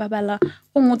ba bang ba bala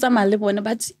o ngotsa male bone,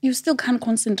 but you still can't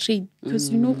concentrate because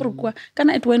you know gore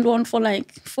kana it went on for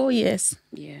like 4 years.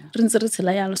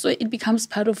 So it becomes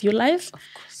part of your life.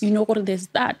 You know gore there's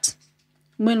that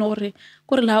when gore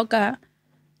la o ka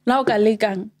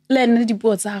lekang le ne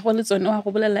dipuo tsa go le tsone wa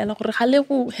go bolela gore ga le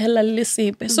go hela le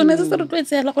sepe. So ne se re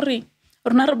tlwetsela gore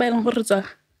rona re ba ileng gore tswa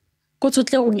go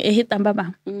tsotleng e hitang ba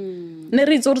bang ne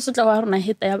re itse gore sotla wa rona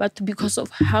hita ya batho because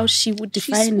of how she would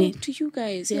define it to you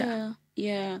guys.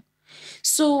 Yeah.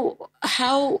 So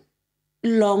how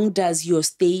long does your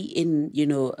stay in,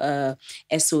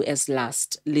 SOS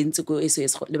last? Lentsuko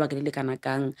SOS le ba le kana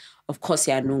kang, of course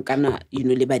ya no kana,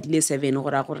 le badile 7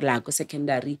 gore la go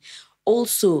secondary.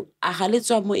 Also a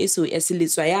galetswa mo SOS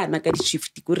letswa yana ka di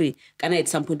shift gore kana at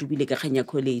some point o bile ka khanya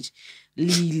college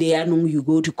le anong you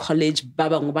go to college ba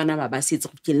bangwe bana ba setse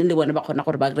go kele le bona ba khona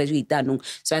gore ba graduate anong.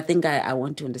 So I think I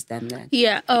want to understand that.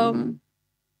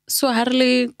 So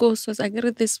hardly go so I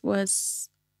get this was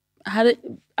had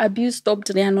abuse stopped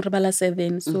re bala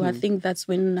 7. So I think that's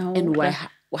when now. And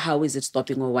how is it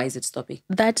stopping, or why is it stopping?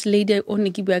 That lady only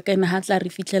give you a kind of hatla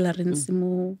refitlela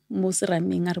mo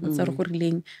serameng a re botsa re go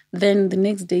rileng. Then the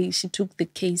next day she took the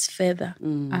case further.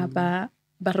 Ba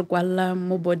re kwalla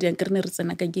mo body a kerne re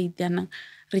tsena ka gate yana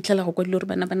re tlela go kwalla re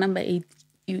bana ba number 8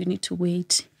 you need to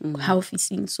wait. How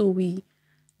facing. So we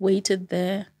waited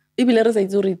there. It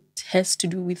has to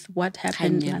do with what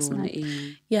happened last night.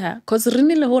 Yeah, because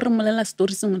really le hore molela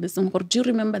stories mo le seng gore do you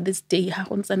remember this day ha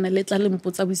go ntsana letla le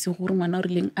mpotsa bosigo gore ngwana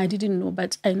rileng. I didn't know,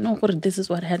 but I know gore this is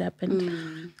what had happened.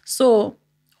 So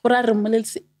gore re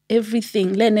moletse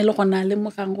everything le ne le gona le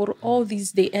mogang gore all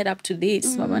these they add up to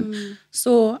this.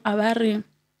 So abare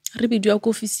re bidio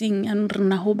ko officing and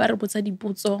rena ho ba re botsa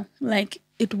dipotso like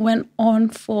it went on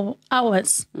for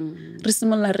hours. Re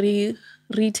simola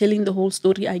retelling the whole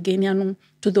story again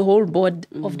to the whole board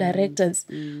of directors.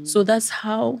 So that's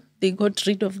how they got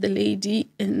rid of the lady.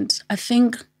 And I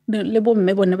think le bo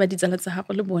mme bone ba ditsala tsa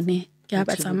gago le bone ke a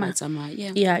ba tsama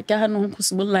ke ha no go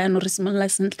simolla ya no re simolla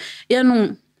sentle ya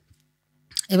no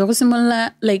e ba go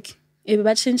simolla like e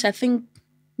ba change. I think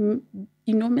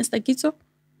Mr. Kitso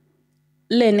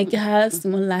le ke ha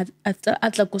simolla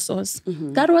atla ko source.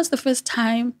 That was the first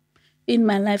time in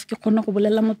my life ke khona go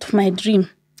bolela motho my dream.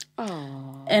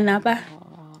 And I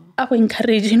go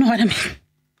encourage, you know what I mean?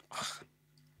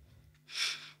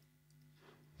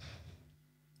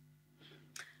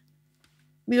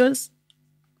 Because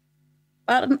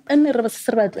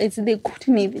they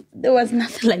couldn't even, there was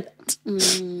nothing like that.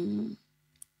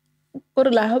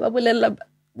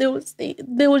 They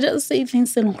will just say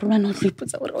things and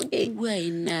okay,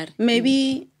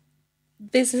 maybe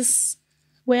this is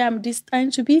where I'm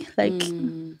destined to be, like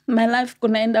my life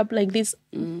gonna end up like this.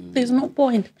 There's no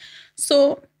point.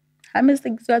 So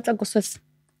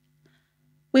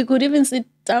we could even sit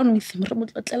down with him.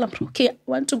 Okay, I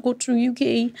want to go to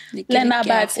UK. At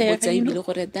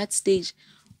that stage,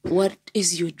 what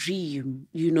is your dream?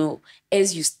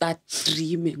 As you start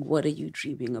dreaming, what are you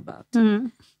dreaming about?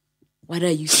 What are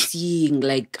you seeing?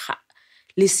 Like,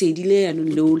 what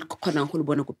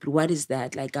is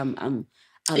that? Like,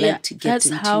 I like to get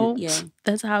into.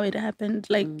 That's how it happened.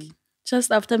 Like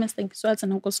just after Mr. Kiswat's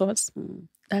and Source,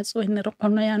 that's when the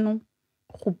Rokonoyano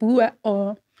Hubua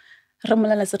or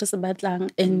Ramala Batlang,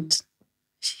 and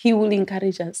he will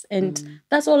encourage us. And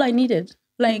that's all I needed.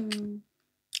 Like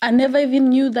I never even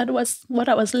knew that was what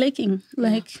I was lacking.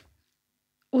 Like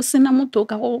this is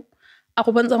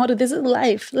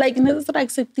life. Like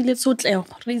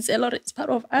it's part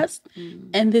of us,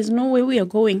 and there's no way we are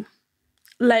going.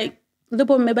 Like you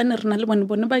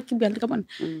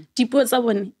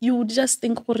would just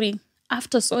think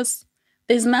after source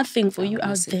there's nothing for you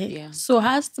out there. So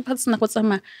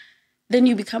then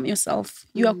you become yourself.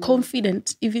 You are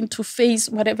confident even to face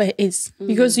whatever it is,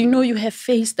 because you have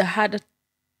faced the harder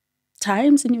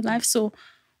times in your life. So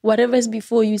whatever is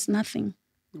before you is nothing.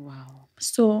 Wow.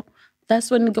 So that's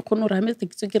when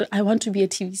I want to be a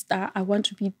TV star. I want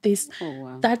to be this.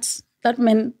 That's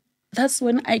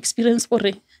when I experienced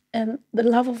and the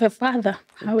love of a father,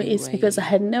 how it is, because I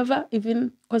had never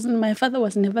even, because my father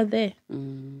was never there.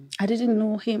 I didn't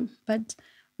know him, but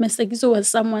Mr. Kitso was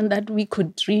someone that we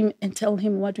could dream and tell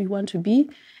him what we want to be,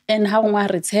 and how we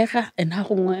and how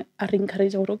we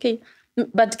encourage. Okay,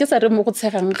 but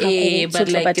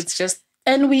it's just,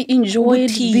 and we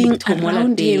enjoyed being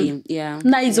around him. Yeah.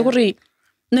 My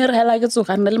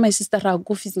sister the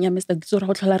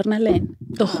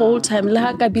whole time.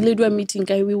 Meeting,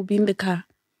 we will be in the car.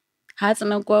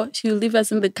 She will leave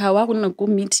us in the car. We're going to go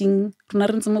meeting.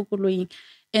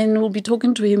 And we'll be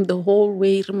talking to him the whole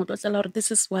way.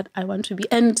 This is what I want to be.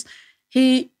 And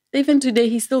Even today,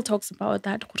 he still talks about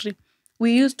that.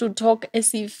 We used to talk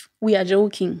as if we are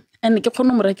joking. And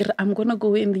I'm going to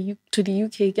go to the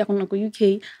UK. I'm going to go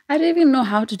UK. I didn't even know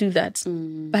how to do that.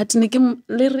 But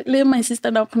my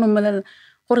sister now,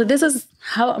 this is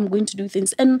how I'm going to do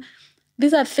things. And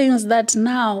these are things that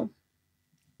now,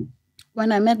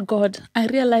 when I met God, I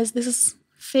realized this is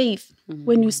faith.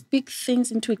 When you speak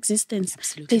things into existence,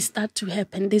 they start to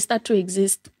happen. They start to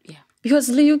exist. Yeah. Because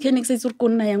you can exist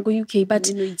UK, but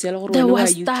there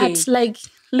was that, like,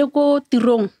 lego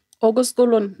tirong, August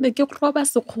colon,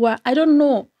 I don't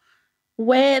know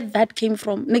where that came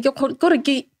from. And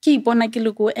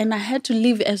I had to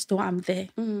live as though I'm there.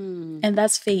 And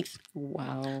that's faith.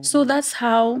 Wow. So that's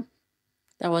how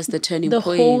that was the turning point.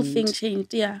 The whole thing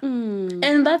changed, yeah.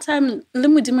 And that time,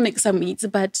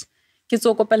 but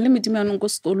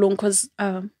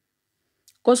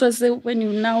because when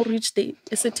you now reach a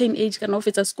certain age,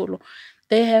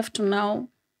 they have to now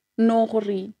know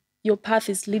your path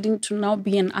is leading to now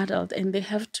be an adult, and they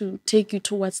have to take you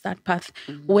towards that path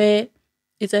where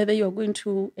it's either you're going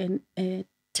to a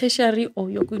tertiary or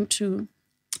you're going to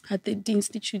at the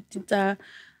institute.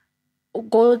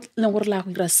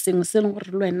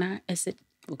 As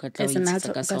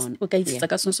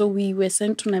so we were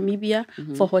sent to Namibia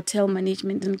for hotel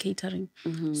management and catering.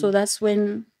 So that's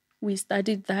when we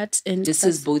studied that. And this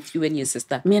is both you and your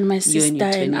sister? Me and my sister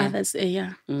and others,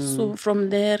 yeah. So from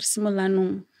there,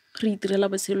 Simolano,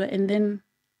 and then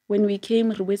when we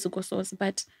came,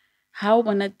 but how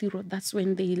that's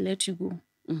when they let you go.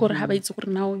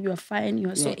 Now you are fine, you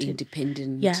are sorted.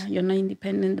 Independent. Yeah, you're not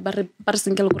independent. But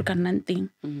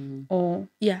or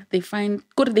yeah, they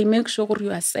make sure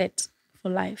you are set for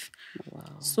life.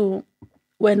 Wow. So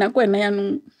when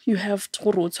you have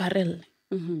to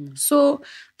So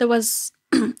there was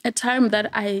a time that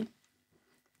I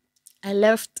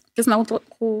left because now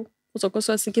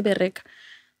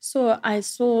so I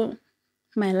saw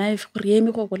my life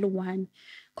because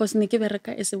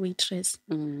as a waitress.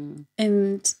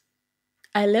 And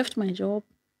I left my job.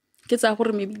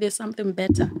 Maybe there's something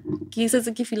better.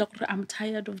 I'm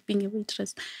tired of being a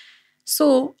waitress.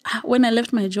 So when I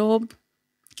left my job,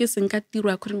 I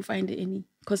couldn't find any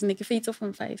because I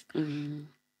from 5.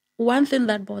 One thing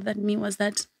that bothered me was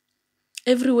that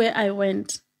everywhere I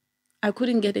went, I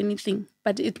couldn't get anything.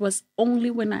 But it was only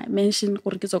when I mentioned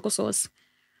sauce.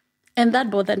 And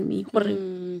that bothered me.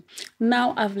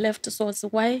 Now I've left sauce.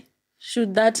 Why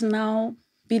should that now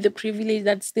be the privilege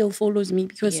that still follows me?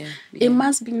 Because it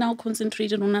must be now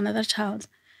concentrated on another child.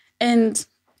 And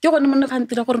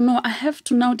no, I have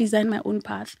to now design my own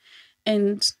path.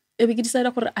 And I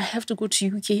decided I have to go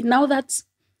to UK. Now that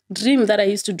dream that I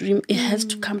used to dream, it has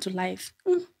to come to life.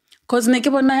 Because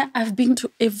I've been to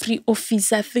every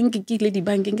office. I think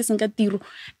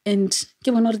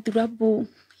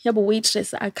and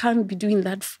waitress, I can't be doing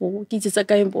that for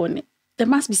there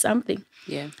must be something.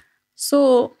 Yeah.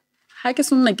 So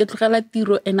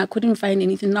and I couldn't find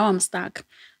anything. Now I'm stuck.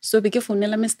 So I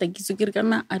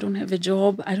don't have a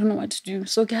job. I don't know what to do.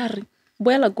 So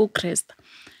go crest.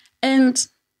 And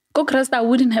go crest, I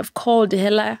wouldn't have called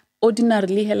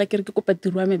ordinarily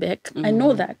back. I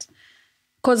know that.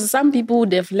 Because some people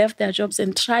would have left their jobs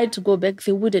and tried to go back.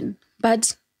 They wouldn't.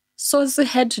 But so they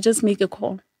had to just make a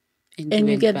call. And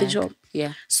you get the job.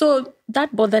 Yeah. So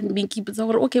that bothered me.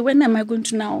 Okay, when am I going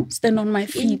to now stand on my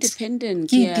feet?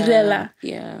 Independent.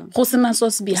 Yeah.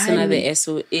 Sauce behind me.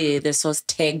 The sauce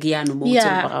tag. Yeah.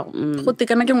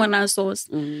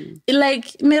 Like,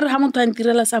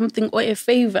 something or a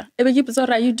favor.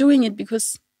 Are you doing it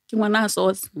because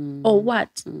sauce or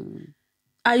what?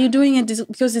 Are you doing it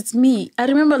because it's me? I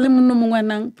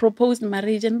remember proposed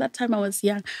marriage, and that time I was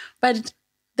young. But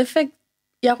the fact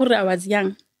I was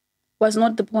young was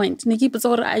not the point.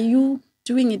 Are you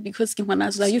doing it because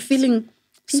are you feeling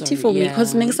pity for me?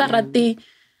 Because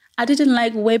I didn't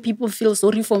like where people feel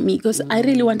sorry for me because I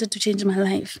really wanted to change my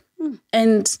life.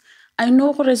 And I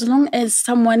know as long as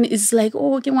someone is like,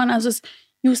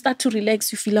 you start to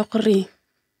relax, you feel like,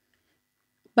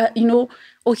 but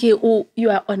okay, you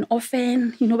are an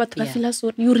orphan, but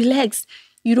you relax.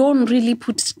 You don't really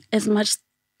put as much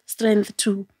strength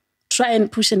to try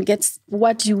and push and get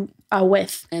what you are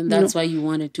worth. And that's why you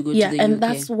wanted to go to the UK. Yeah, and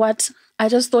that's what I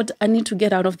just thought I need to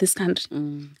get out of this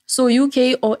country. So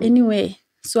UK or anywhere.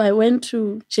 So I went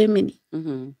to Germany.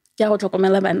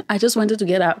 I just wanted to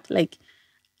get out. Like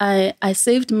I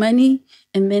saved money,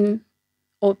 and then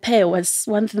au pair was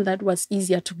one thing that was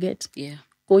easier to get. Yeah.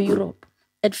 Go Europe.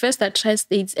 At first I tried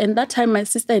States, and that time my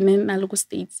sister and then I look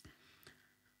States.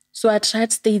 So I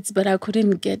tried States, but I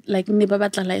couldn't get like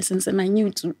Nibabatla license, and I knew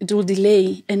it will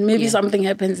delay, and maybe something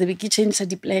happens, they will change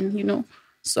the plan, you know.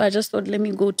 So I just thought, let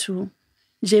me go to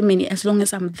Germany. As long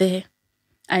as I'm there,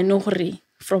 I know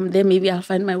from there maybe I'll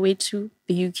find my way to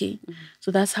the UK.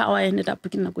 So that's how I ended up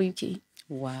picking up UK.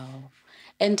 Wow.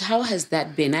 And how has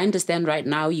that been? I understand right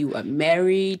now you are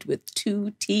married with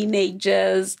 2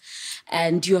 teenagers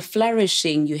and you're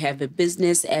flourishing. You have a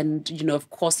business and, you know, of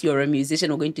course, you're a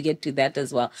musician. We're going to get to that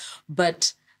as well.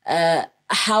 But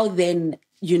how then,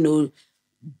 you know,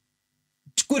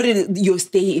 your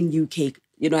stay in UK?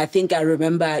 You know, I think I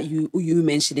remember you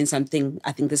mentioning something,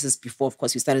 I think this is before, of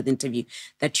course, we started the interview,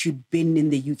 that you'd been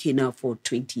in the UK now for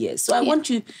 20 years. So I want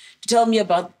you to tell me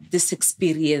about this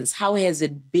experience. How has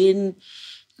it been?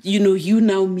 You know, you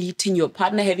now meeting your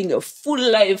partner, having a full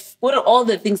life. What are all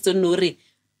the things to know? I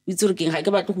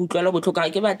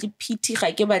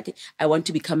want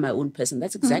to become my own person.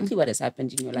 That's exactly what has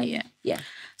happened in your life. Yeah.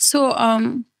 So,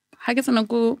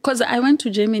 because I went to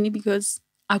Germany because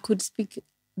I could speak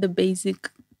the basic,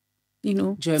 you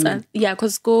know, German.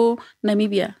 Because go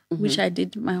Namibia, which I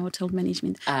did my hotel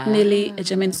management, nearly a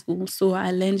German school. So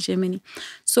I learned Germany.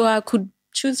 So I could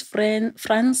choose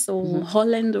France or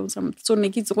Holland or something. So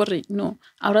no,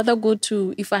 I'd rather go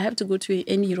to, if I have to go to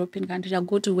any European country, I'll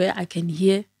go to where I can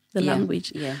hear the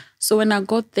language. Yeah. So when I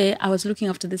got there, I was looking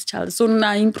after this child. So now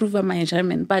I improved my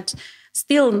German, but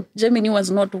still Germany was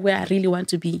not where I really want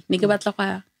to be.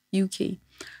 UK.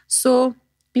 So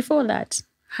before that,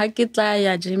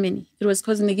 Germany. It was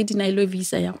because I didn't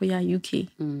visa UK.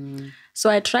 So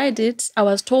I tried it. I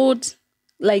was told,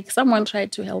 like someone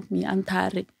tried to help me.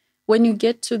 Antare, when you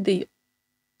get to the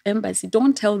embassy,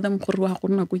 don't tell them go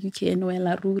UK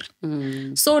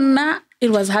and So now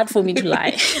it was hard for me to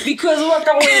lie because that's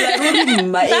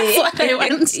what I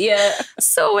want. Yeah.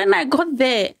 So when I got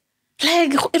there,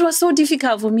 like it was so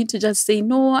difficult for me to just say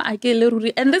no.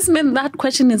 And this meant that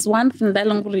question is one thing that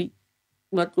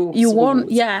you won't,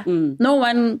 no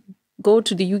one go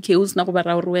to the UK who's not about.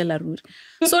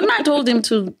 So now I told him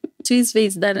to his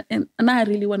face that and I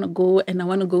really want to go and I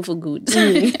want to go for good.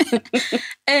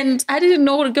 And I didn't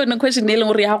know what the question and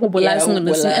that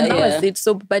was it.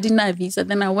 So but I didn't have visa.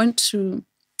 Then I went to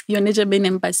your German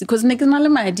embassy because my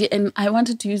idea and I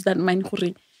wanted to use that mind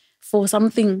for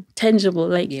something tangible.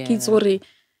 Like Kitso,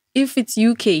 if it's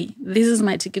UK, this is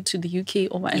my ticket to the UK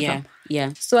or whatever.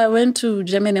 Yeah. So I went to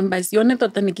German embassy. I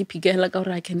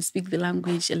can speak the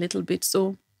language a little bit.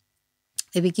 So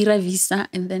I got a visa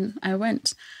and then I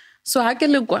went. So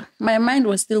my mind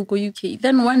was still go UK.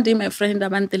 Then one day my friend do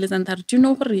you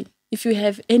know if you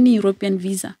have any European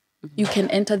visa, you can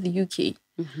enter the UK.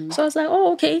 So I was like,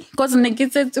 oh, okay. Because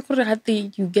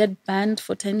you get banned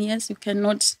for 10 years. You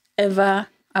cannot ever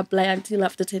apply until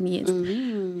after 10 years.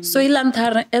 So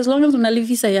as long as you have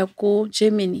visa go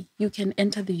Germany, you can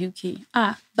enter the UK.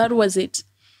 That was it.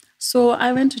 So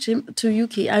I went to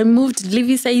UK. I moved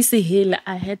visa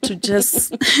I had to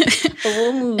just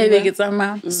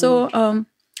So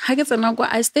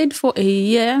I stayed for a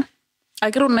year.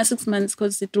 I got on my 6 months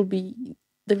because it will be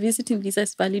the visiting visa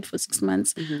is valid for 6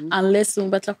 months unless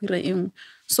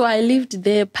so I lived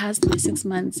there past my 6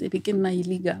 months. It became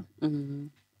illegal.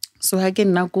 So I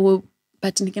can now go,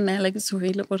 but like so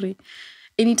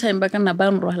anytime back on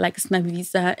like snap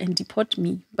visa and deport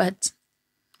me. But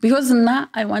because now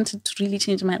I wanted to really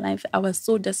change my life, I was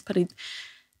so desperate.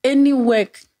 Any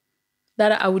work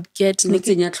that I would get,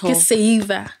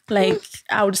 save, like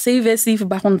I would save a save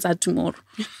back on that tomorrow.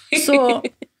 So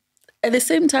at the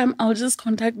same time, I'll just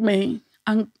contact my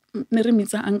uncle,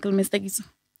 Mr. Kitso.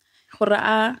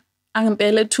 Ang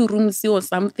 2 rooms or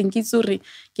something. Kitsuri,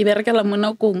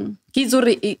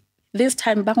 this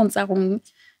time back on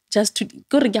just to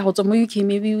go to UK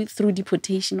maybe through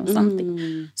deportation or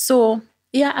something. So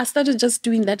I started just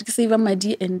doing that to save my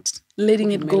D and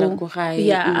letting it go. I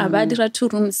had 2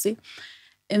 rooms.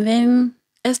 And then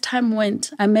as time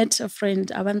went, I met a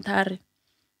friend, Avantare.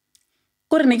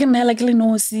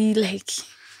 Like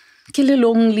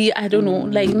lonely, I don't know.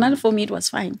 Like not for me, it was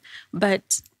fine,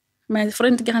 but. My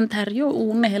friend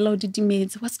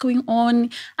what's going on?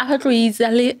 I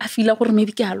feel like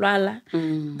maybe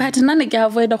but none can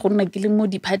avoid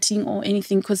departing or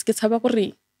anything because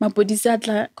my body's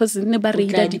because they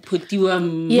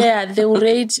will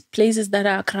raid places that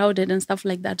are crowded and stuff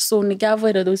like that. So I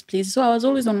avoid those places. So I was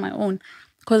always on my own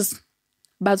because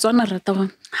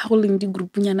Botswana holding the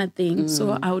group thing.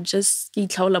 So I would just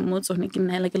keep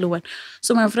like a one.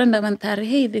 So my friend Avantare,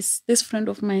 hey, this friend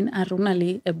of mine,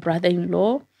 Arunali, a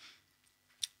brother-in-law,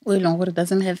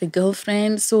 doesn't have a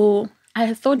girlfriend. So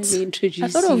I thought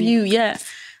of you,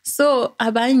 So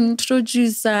I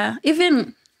introduced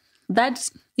even that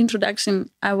introduction,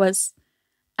 because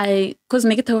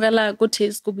neke theogela go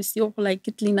Tesco bosigo go like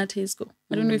get Lina Tesco.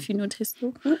 I don't know if you know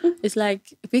Tesco. It's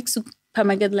like big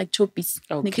supermarket like Choppies.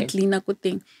 Neke Lina go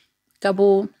thing.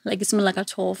 Kabo like it's like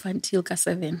 12 until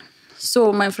 7.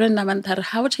 So my friend Navantar,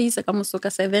 how chase ka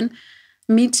mosoka 7,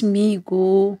 meet me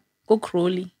go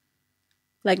Crawley.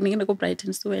 Like neke go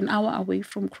Brighton, so an hour away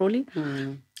from Crawley.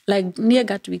 Like near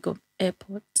Gatwick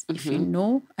Airport, if you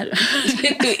know.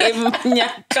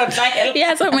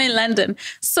 Yeah, somewhere in London.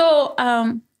 So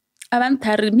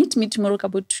Avantar, meet me tomorrow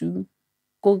about 2.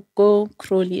 Go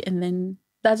Crawley, and then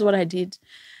that's what I did.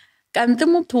 Like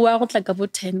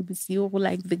about 10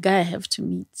 like the guy I have to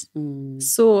meet.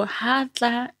 So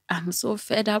I'm so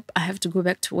fed up. I have to go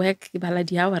back to work. Yeah.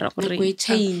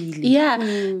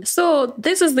 So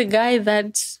this is the guy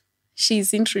that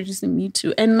she's introducing me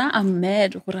to. And now I'm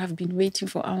mad or I've been waiting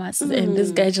for hours. And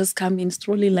this guy just come in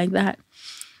strolling like that.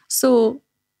 So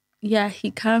yeah,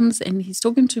 he comes and he's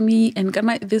talking to me, and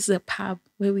this is a pub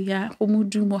where we are. So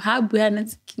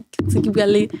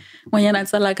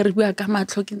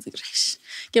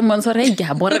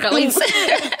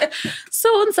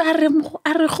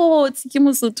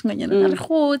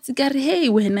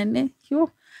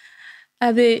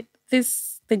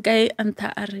the guy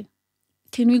anta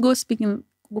can we go speak in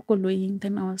Gokoloing?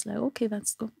 Then I was like, okay,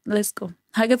 let's go.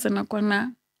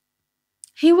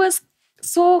 He was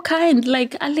so kind,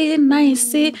 like ale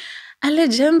nice, ale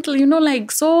gentle, like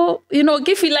so,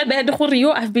 give feel like that.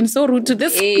 I've been so rude to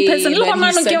this person.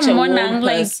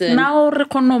 Now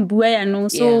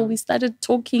so we started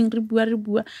talking,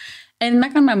 and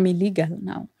I'm illegal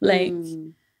now. Like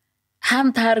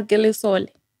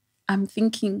I'm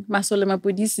thinking, these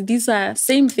are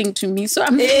same thing to me. So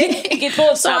I'm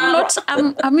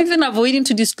even avoiding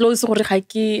to disclose.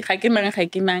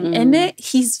 And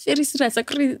he's very serious.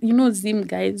 Zim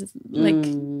guys, like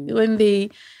when they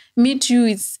meet you,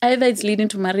 it's leading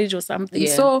to marriage or something.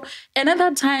 Yeah. So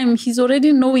another time, he's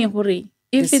already knowing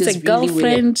if it's a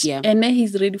girlfriend, really and then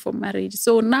he's ready for marriage.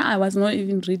 So now I was not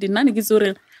even ready.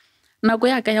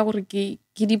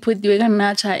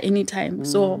 Anytime.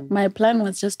 So my plan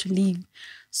was just to leave.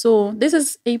 So this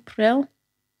is April,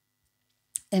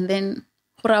 and then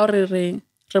like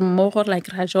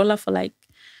Rajola for like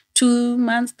 2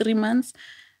 months, 3 months.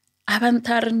 I want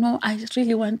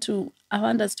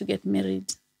us to get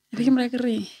married. I like,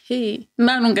 hey,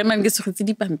 I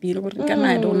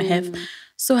don't have.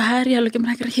 So Harry, I look at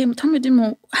like, hey, I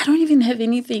don't even have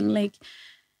anything. Like,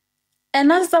 and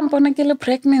as some point I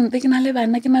pregnant,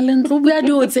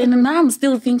 and now I'm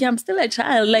still thinking I'm still a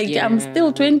child. Like I'm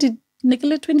still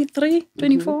 23,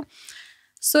 24.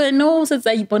 So I know since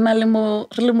I and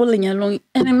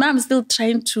now I'm still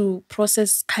trying to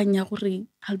process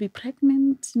I'll be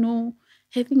pregnant,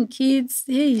 having kids.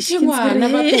 Hey,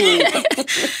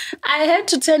 I had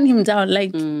to turn him down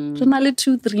like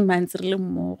 2-3 months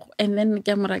more. And then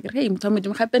hey,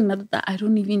 I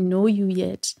don't even know you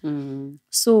yet.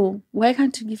 So why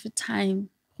can't you give it time?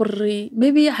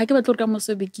 Maybe I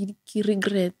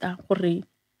regret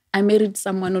I married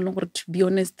someone, to be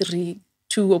honest,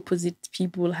 2 opposite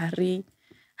people,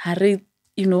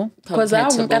 because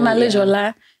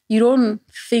you don't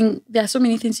think, there are so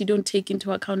many things you don't take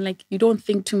into account, like you don't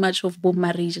think too much of both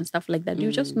marriage and stuff like that.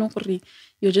 You just know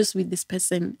you're just with this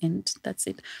person and that's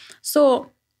it.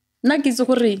 So and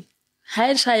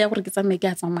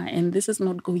this is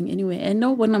not going anywhere. And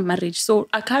now when I'm married, so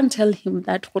I can't tell him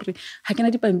that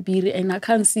and I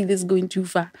can't see this going too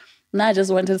far. Now I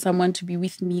just wanted someone to be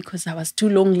with me because I was too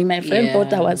lonely. My friend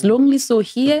thought I was lonely, so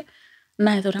here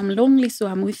now I thought I'm lonely, so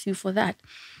I'm with you for that.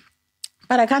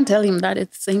 But I can't tell him that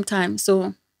at the same time.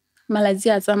 So,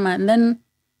 Malaysia, and then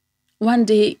one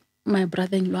day, my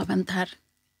brother-in-law,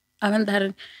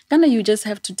 Avantar, you just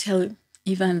have to tell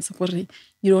Evans,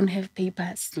 you don't have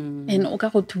papers. And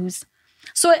okakotus.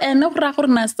 So, and I'm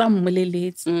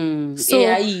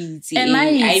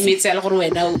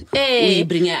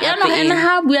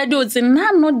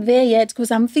not there yet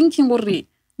because I'm thinking,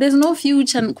 there's no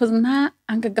future because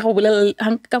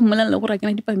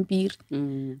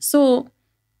so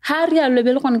Harry,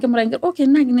 okay,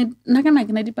 no,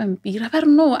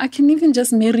 I can even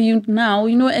just marry you now.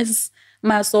 As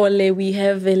Masole, we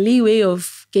have a leeway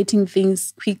of getting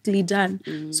things quickly done.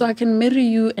 So I can marry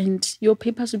you and your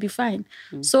papers will be fine.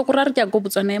 So go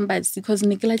Botswana embassy because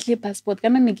Nicola passport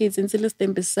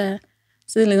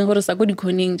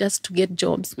just to get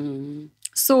jobs.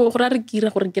 So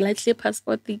passport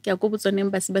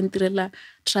embassy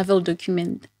travel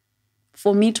document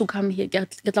for me to come here,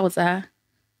 get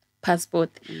passport.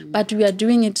 But we are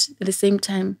doing it at the same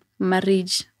time.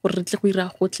 marriage gore re tle go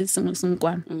ira gotle sengwe sengwe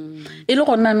kwana e le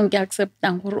gona nong ke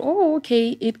acceptang gore oh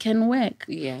okay it can work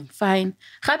fine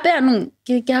gape anong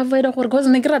ke avoid gore cause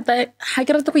ne ke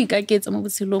rata go ikaketsa mo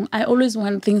botshelong I always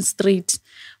want things straight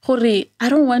gore I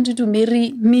don't want you to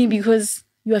marry me because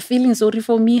you are feeling sorry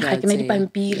for me ga ke na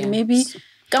dipampiri maybe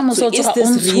so is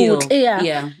this real?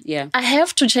 Yeah. I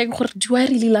have to check, do I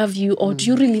really love you or do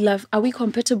you really love? Are we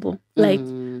compatible? Like,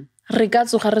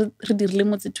 regards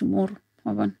tomorrow.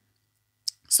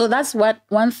 So that's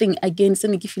one thing again.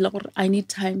 I need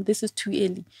time. This is too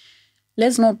early.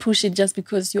 Let's not push it just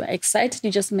because you are excited. You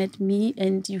just met me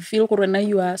and you feel now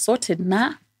you are sorted.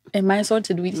 Nah, am I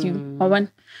sorted with you?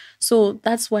 So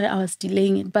that's why I was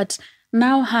delaying it. But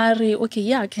now Harry, okay,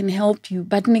 yeah, I can help you.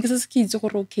 But next kids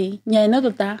are okay. Yeah, I know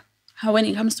that when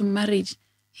it comes to marriage,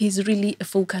 he's really a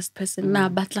focused person. Na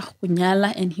batla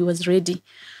kunyala and he was ready.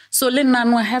 So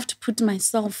now I have to put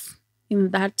myself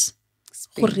in that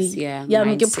space. Yeah,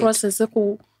 make a process.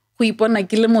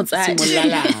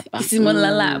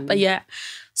 Yeah.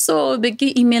 So the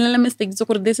key email mistake.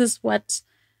 This is what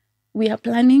we are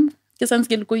planning.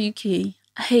 UK.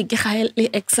 Hey, get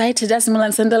excited. Just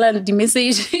send the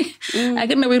message. I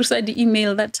can never receive the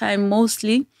email that time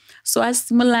mostly. So I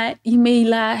similar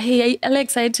email. Hey, I'm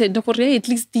excited. At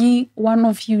least one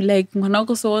of you like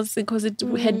Monaco because it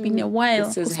had been a while.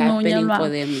 This is happening for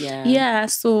them. Yeah.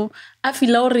 So I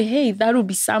feel hey, that would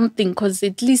be something because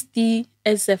at least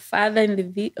as a father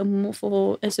in the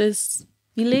for SS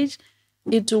village,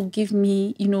 it will give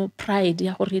me pride.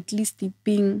 Yeah, or at least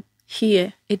being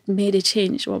here, it made a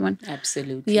change, woman.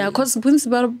 Absolutely. Yeah, because once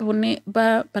ba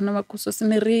panama kuso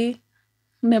senere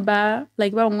neba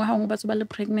like ba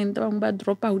pregnant, ba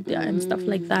drop out and stuff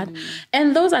like that.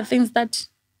 And those are things that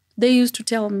they used to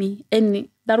tell me, and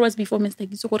that was before Mr.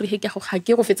 Kitso gore he ke go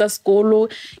fetsa skolo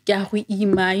ke go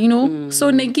ima, So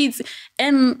kids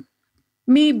and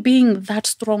me being that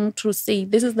strong to say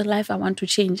this is the life I want to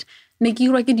change. Ne ke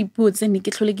irwa ke diputs and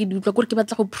ke tlhole ke di utlwa gore ke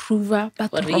batla go prove ba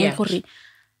gore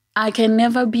I can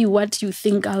never be what you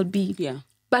think I'll be. Yeah.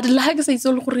 But like I say,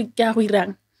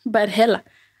 but hella,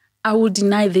 I would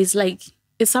deny this. Like,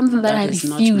 it's something that I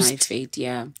refused. That is not my fate,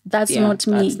 That's not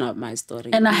me. That's not my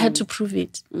story. And I had to prove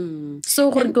it.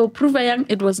 So, prove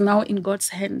it was now in God's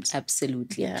hands.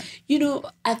 Absolutely. Yeah.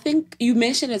 I think you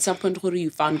mentioned at some point where you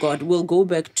found God. We'll go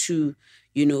back to,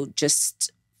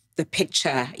 just the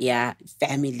picture,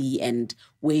 family and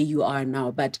where you are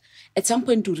now. But at some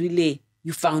point to relay,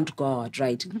 you found God,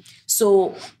 right?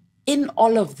 So in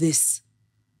all of this,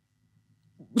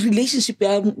 relationship,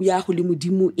 are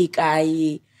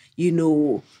you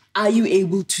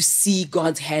able to see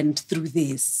God's hand through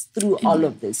this, through all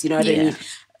of this? You know what I mean?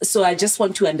 So I just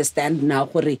want to understand now,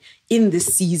 in this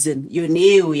season,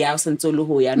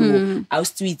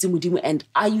 and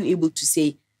are you able to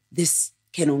say, this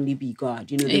can only be God,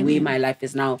 the way my life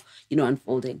is now,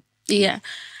 unfolding? Yeah.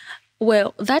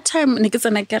 Well, that time,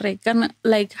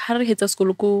 like, Harry hit a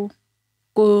school go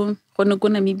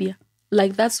Namibia.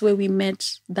 Like, that's where we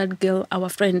met that girl, our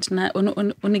friend,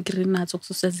 on a green nats of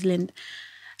Swaziland.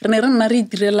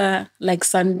 Married, like,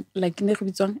 son, like,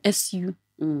 SU.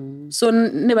 So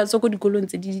never so good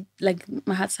golons like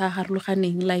Mahatsa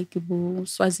Harlohaning, like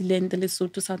Swaziland,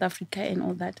 Lesotho, South Africa, and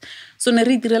all that. So ne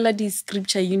read the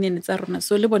scripture union it's arona.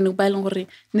 So le bone ba leng gore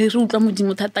ne re utlwa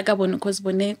modimo thata ka bone because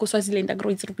bone ko Swaziland a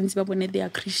grow it's ba bone they are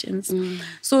Christians.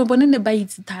 So bone ne ba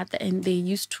itse thata and they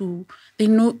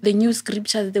knew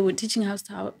scriptures. They were teaching us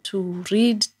how to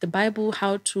read the Bible,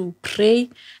 how to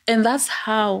pray, and that's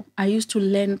how I used to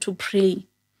learn to pray.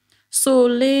 So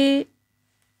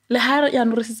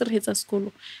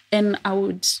and I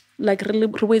would like really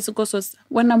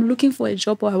when I'm looking for a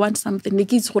job or I want something, I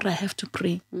have to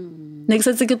pray.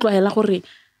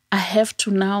 I have to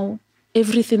now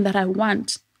everything that I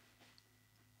want.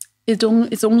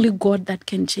 It's only God that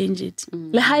can change it.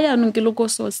 No,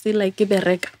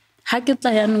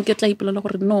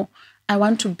 I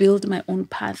want to build my own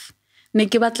path.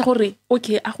 Okay,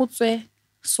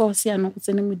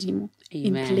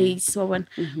 in place.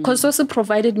 Because Sosa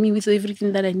provided me with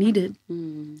everything that I needed.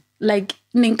 Like,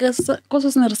 we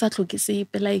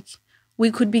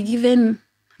could be given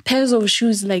pairs of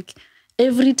shoes like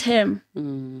every term.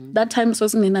 That time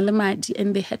Sosa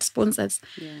and they had sponsors.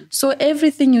 So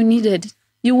everything you needed,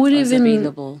 you would even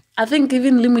available. I think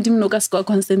even limudim no kasko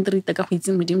concentrate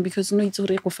mudim because no it's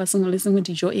already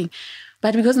enjoying.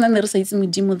 But because none there is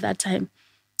mudim that time.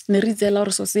 But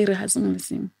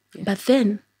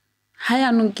then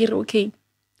okay,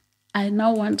 I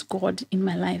now want God in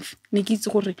my life.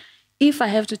 If I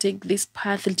have to take this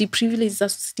path, the privilege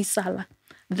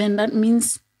then that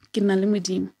means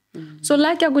So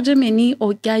like I go Germany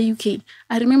or UK,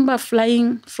 I remember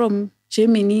flying from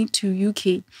Germany to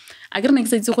UK. I get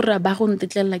excited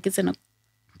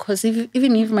because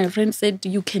even if my friend said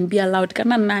you can be allowed,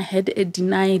 I had a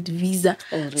denied visa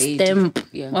stamp.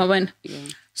 Yeah.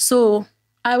 So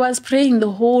I was praying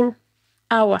the whole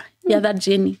hour, that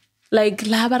journey. Like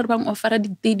labar bang offer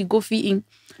di go feeing.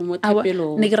 And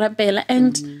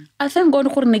I thank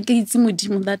God for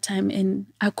that time, and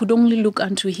I could only look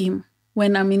unto him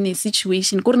when I'm in a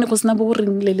situation.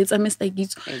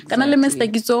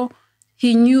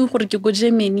 He knew how to go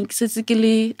Germany. I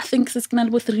think it's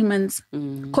about 3 months.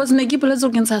 Because I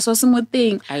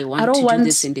don't want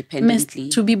this independently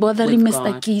to be bothering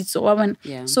Mr.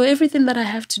 Kitso. So everything that I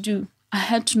have to do, I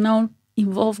had to now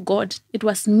involve God. It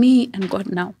was me and God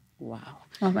now. Wow.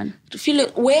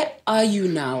 Refilwe, where are you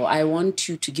now? I want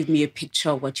you to give me a picture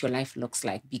of what your life looks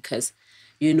like, because,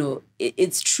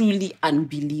 it's truly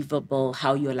unbelievable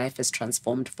how your life has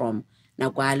transformed from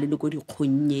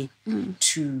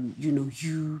to,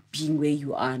 you being where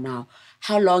you are now.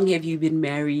 How long have you been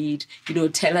married?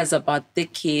 Tell us about the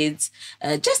kids.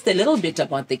 Just a little bit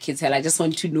about the kids. I just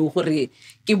want to know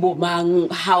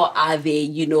how are they,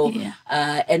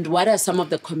 and what are some of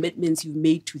the commitments you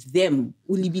made to them?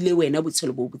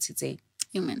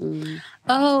 Amen.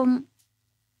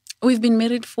 We've been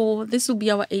married this will be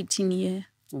our 18th year.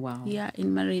 Wow. Yeah,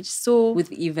 in marriage. So with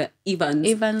Evans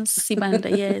Sibanda,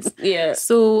 yes. Yeah.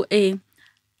 So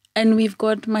and we've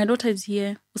got my daughter is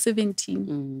here,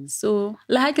 17. So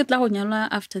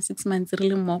after 6 months,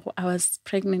 really more, I was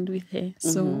pregnant with her.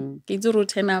 So Kitso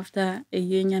 10 after a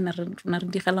year.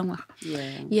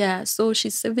 Yeah. So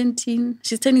she's 17.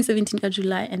 She's turning 17 in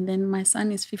July, and then my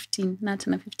son is 15. Not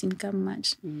 15 come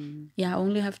March. Yeah, I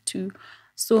only have 2.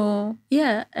 So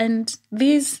yeah, and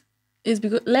this is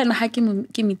because my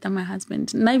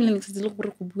husband. And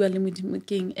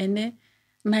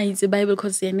it's a Bible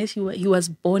because he was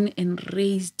born and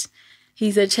raised.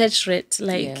 He's a church rat.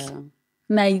 Like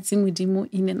in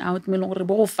and out.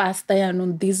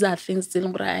 These are things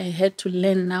that I had to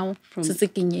learn now. Through so his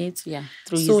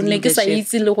leadership.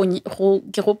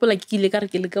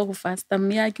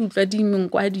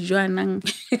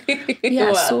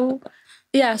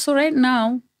 So right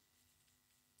now,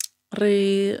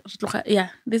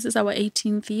 this is our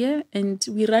 18th year, and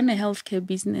we run a healthcare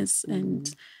business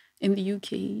and in the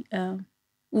UK,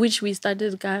 which we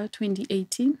started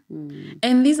 2018.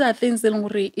 And these are things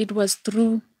that it was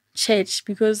through church,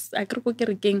 because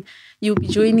you'll be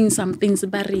joining some things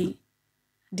the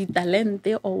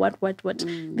talente or what.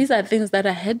 These are things that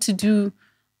I had to do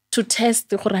to test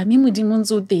because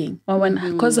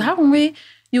how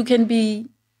you can be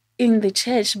in the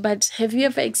church, but have you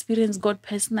ever experienced God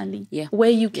personally?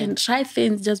 Where you can try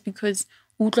things just because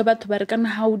how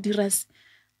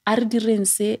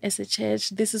as a church,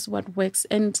 this is what works.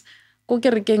 And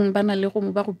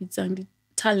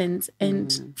talents.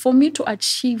 And for me to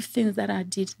achieve things that I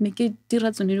did,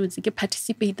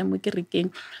 participate.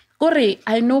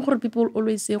 I know people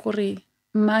always say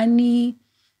money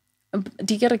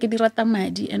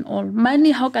and all.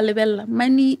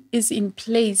 Money is in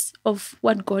place of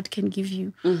what God can give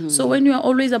you. So when you are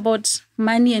always about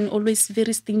money and always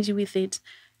very stingy with it,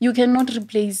 you cannot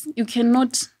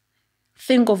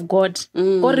think of God.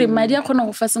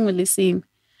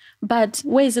 But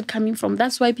where is it coming from?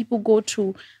 That's why people go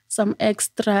to some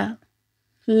extra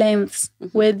lengths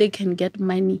where they can get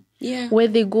money, where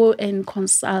they go and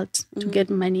consult to get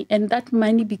money, and that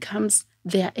money becomes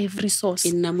their every source.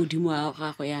 But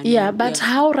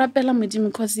how rapela modimo,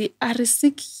 because I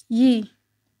seek ye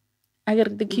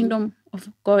the kingdom of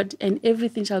God, and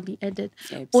everything shall be added.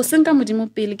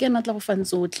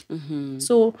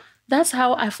 So that's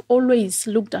how I've always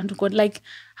looked unto God. Like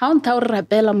how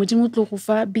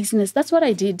business. That's what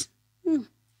I did.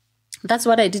 That's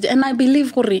what I did, and I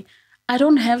believe I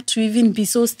don't have to even be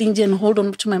so stingy and hold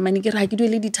on to my money. I do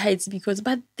really tithes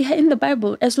but they are in the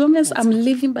Bible. As long as I'm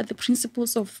living by the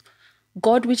principles of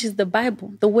God, which is the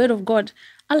Bible, the Word of God,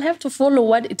 I'll have to follow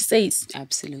what it says.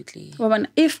 Absolutely.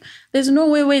 If there's no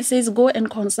way where it says go and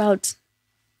consult,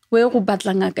 no,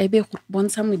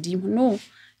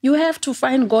 you have to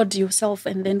find God yourself,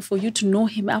 and then for you to know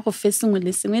Him,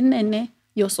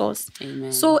 your source.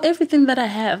 Amen. So everything that I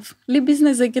have,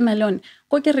 business and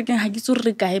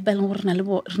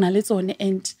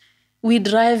we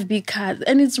drive big cars,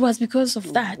 and it was because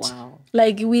of that. Wow.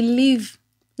 Like we live,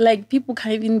 like people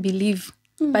can't even believe,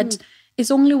 but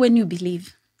it's only when you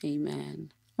believe. Amen.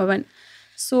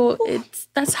 So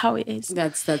that's how it is.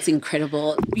 That's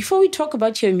incredible. Before we talk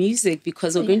about your music,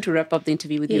 because we're going to wrap up the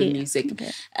interview with your music,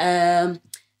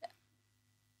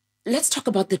 let's talk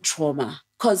about the trauma.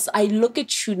 Because I look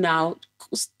at you now,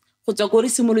 to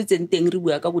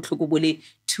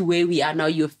where we are now,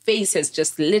 your face has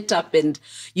just lit up and,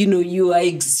 you are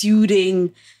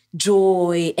exuding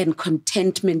joy and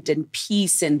contentment and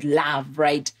peace and love,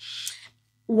 right?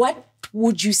 What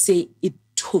would you say it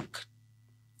took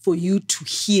for you to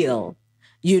heal?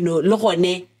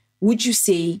 Would you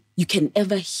say you can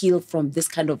ever heal from this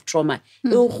kind of trauma?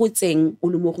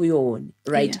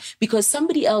 Right? Because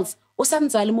somebody else, as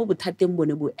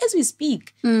we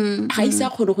speak, they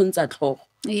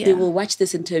will watch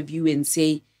this interview and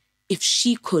say, if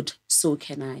she could, so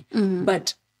can I.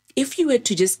 But if you were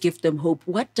to just give them hope,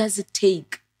 what does it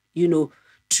take,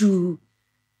 to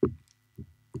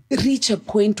reach a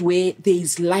point where there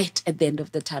is light at the end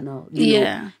of the tunnel? You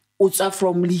know,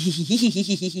 from the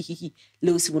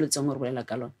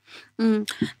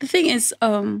thing is,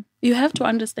 you have to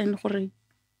understand,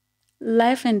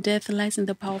 life and death lies in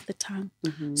the power of the tongue.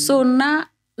 So now,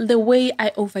 the way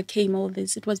I overcame all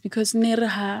this, it was because or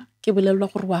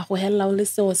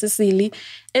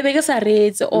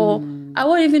I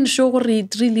won't even sure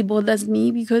it really bothers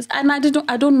me because I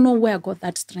don't know where I got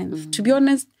that strength. To be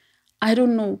honest, I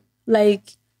don't know.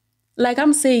 Like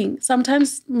I'm saying,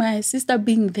 sometimes my sister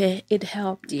being there, it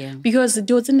helped. Yeah. Because I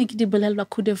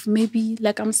could have maybe,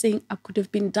 like I'm saying, I could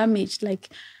have been damaged. Like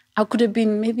I could have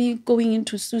been maybe going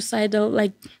into suicidal,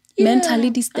 like mentally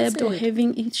disturbed or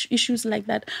having issues like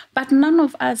that. But none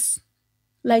of us,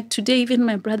 like today, even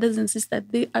my brothers and sisters,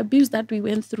 the abuse that we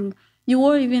went through, you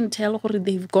won't even tell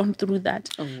they've gone through that.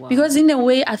 Oh, wow. Because in a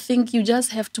way, I think you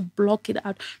just have to block it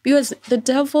out. Because the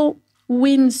devil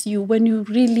wins you when you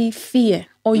really fear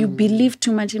or you believe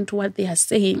too much into what they are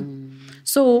saying.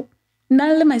 So,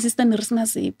 now my sister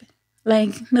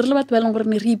like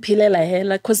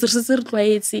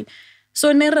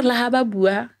so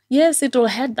yes, it will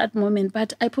hurt that moment,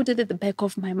 but I put it at the back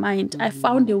of my mind. I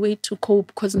found a way to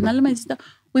cope because my sister,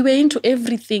 we were into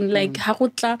everything. Like drama,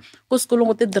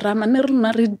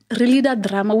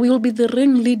 drama. We will be the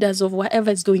ringleaders of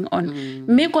whatever is going on.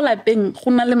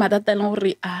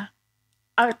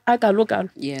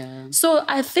 Yeah. So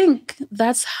I think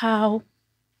that's how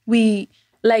we,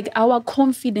 like, our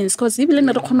confidence, because even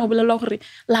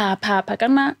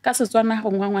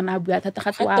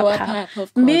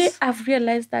me, I've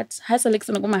realized that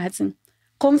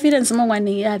confidence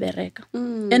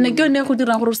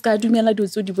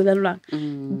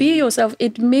be yourself.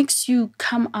 It makes you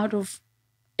come out of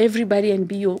everybody and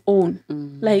be your own.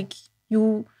 Like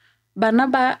you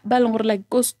like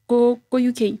go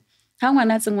UK.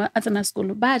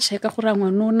 School,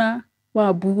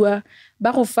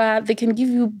 they can give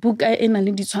you book I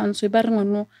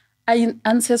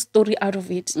answer story out of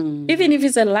it. Even if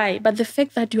it's a lie, but the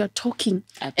fact that you are talking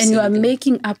and you are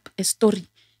making up a story,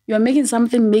 you are making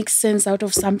something make sense out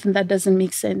of something that doesn't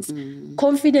make sense.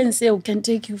 Confidence can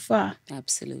take you far.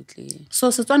 Absolutely. So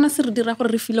Setswana se re dira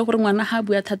gore re feel gore ngwana ha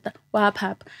bua thata wa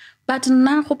papa. But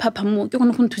nna go papa mo ke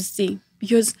gone go nthusitseng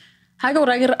because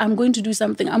I'm going to do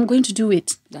something, I'm going to do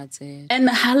it. That's it. And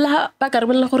hala ba ka re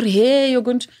bolela gore hey, you're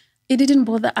going to, it didn't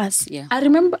bother us. Yeah. I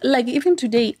remember, like, even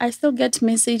today, I still get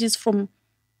messages from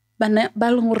and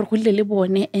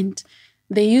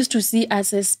they used to see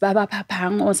us as Baba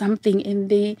Papang or something,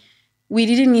 and we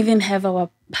didn't even have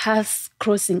our paths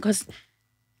crossing because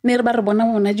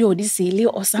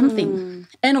or something.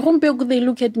 And they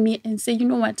look at me and say, you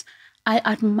know what? I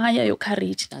admire your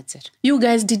courage. That's it. You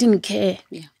guys didn't care.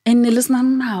 Yeah. And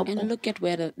listen now. And look at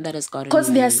where that has gotten.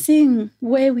 Because they are seeing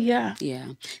where we are. Yeah.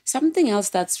 Something else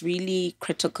that's really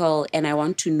critical, and I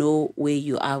want to know where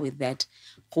you are with that.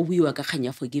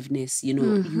 Forgiveness. You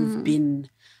know, you've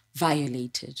been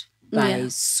violated by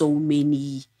so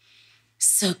many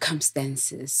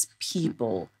circumstances,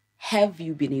 people. Have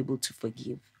you been able to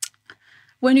forgive?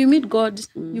 When you meet God,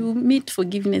 you meet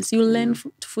forgiveness. You learn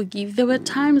to forgive. There were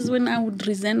times when I would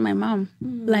resent my mom.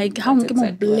 Like, how can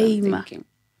I blame her? Can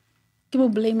I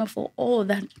blame her for all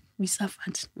that we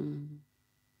suffered?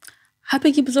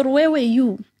 Happy keeps her, where were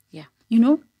you? Yeah. You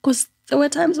know? Because there were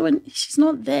times when she's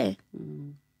not there.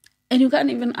 And you can't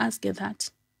even ask her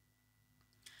that.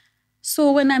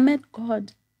 So when I met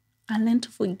God, I learned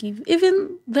to forgive.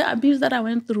 Even the abuse that I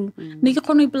went through.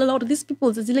 These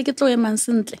people,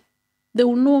 they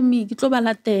will know me.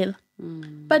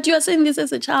 But you are saying this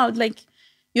as a child. Like,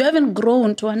 you haven't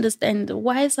grown to understand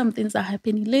why some things are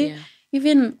happening. Like,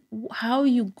 even how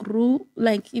you grew,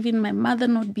 like even my mother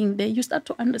not being there, you start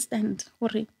to understand.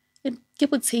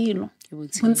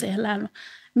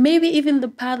 Maybe even the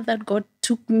path that God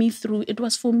took me through, it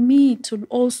was for me to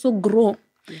also grow.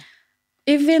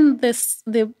 Even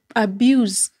the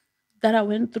abuse that I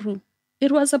went through,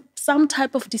 it was some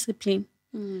type of discipline.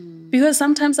 Because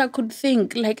sometimes I could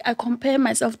think, like, I compare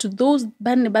myself to those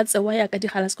bane ba tsewa ya ka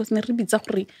digalas because ne re bitsa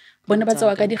gore bone ba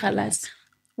tsewa ka digalas.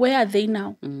 Where are they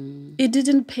now? It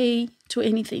didn't pay to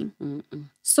anything.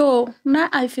 So now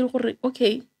I feel gore,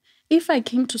 okay, if I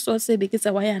came to Sosebe ke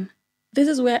tsewa yana, this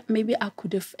is where maybe I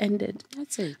could have ended.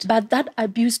 That's it. But that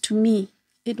abuse to me,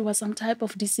 it was some type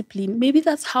of discipline. Maybe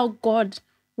that's how God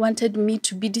wanted me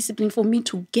to be disciplined, for me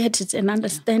to get it and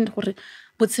understand.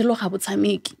 Because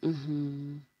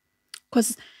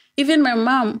even my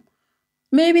mom,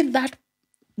 maybe that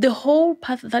the whole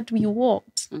path that we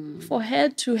walked, for her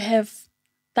to have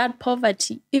that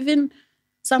poverty, even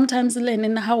sometimes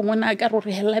and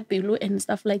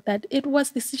stuff like that, it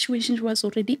was the situation she was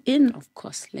already in. Of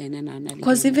course.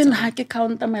 Because even Hake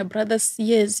counter my brother's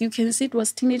years, you can see it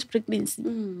was teenage pregnancy.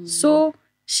 So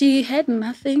she had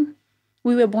nothing.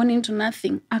 We were born into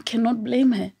nothing. I cannot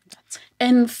blame her.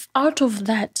 And out of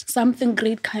that, something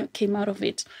great came out of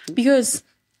it. Because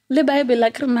the Bible,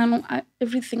 like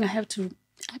everything I have to.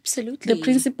 Absolutely. The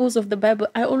principles of the Bible.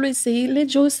 I always say, let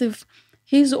Joseph,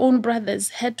 his own brothers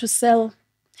had to sell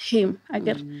him.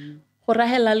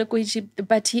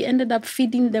 But he ended up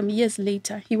feeding them years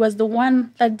later. He was the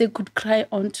one that they could cry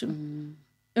onto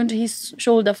his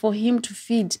shoulder for him to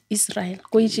feed Israel,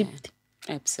 go Egypt.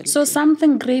 Absolutely. So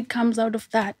something great comes out of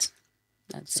that.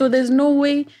 So there's no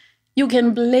way you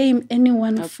can blame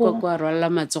anyone for,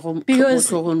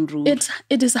 because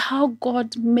it is how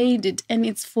God made it, and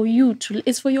it's for you to,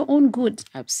 it's for your own good.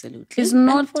 Absolutely. It's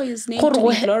not and for his name to be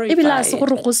glorified.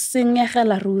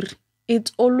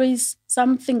 It always,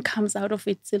 something comes out of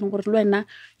it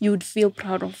you would feel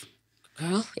proud of.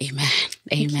 Girl,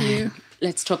 amen.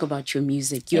 Let's talk about your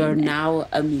music. You're now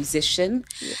a musician.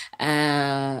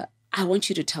 I want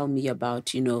you to tell me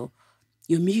about, your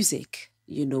music.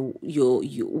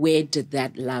 Where did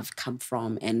that love come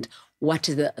from, and what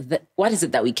is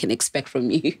it that we can expect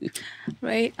from you?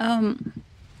 Right.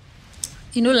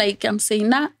 Like I'm saying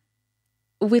now,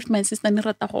 with my sister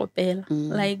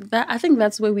like that, I think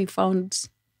that's where we found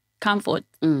comfort.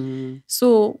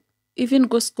 So even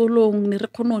go school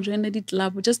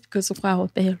just because of our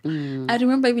I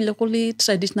remember we locally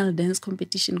traditional dance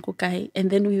competition and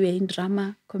then we were in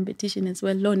drama competition as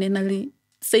well.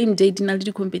 Same day dinner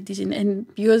competition, and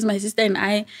because my sister and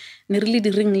I really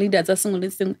the ring leaders,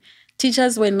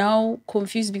 teachers were now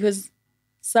confused because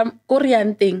some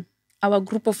Korean thing our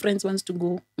group of friends wants to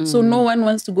go, so no one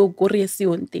wants to go Korea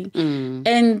thing,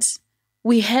 and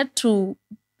they had to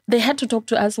talk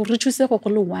to us.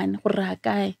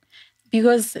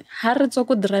 Because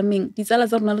drumming,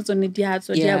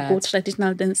 go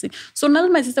traditional dancing. So now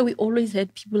my sister, we always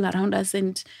had people around us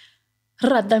and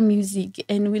rata music,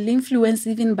 and will influence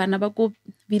even Banabako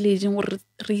village or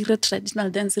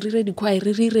traditional dance,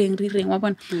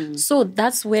 So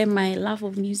that's where my love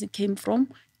of music came from,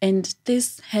 and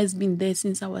this has been there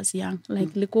since I was young. Like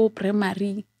Leko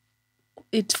primary,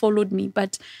 it followed me.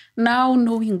 But now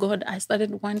knowing God, I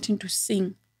started wanting to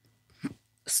sing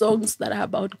songs that are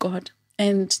about God.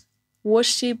 And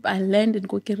worship, I learned in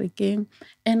Kokereke,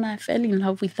 and I fell in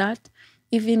love with that.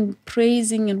 Even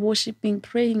praising and worshiping,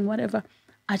 praying, whatever.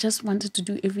 I just wanted to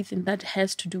do everything that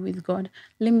has to do with God.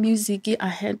 The music, I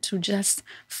had to just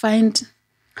find,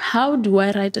 how do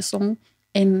I write a song?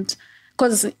 And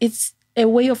because it's a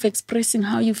way of expressing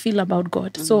how you feel about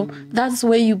God. So that's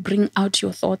where you bring out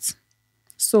your thoughts.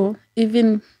 So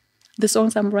even the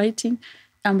songs I'm writing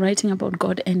about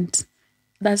God, and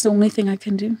that's the only thing I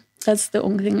can do. That's the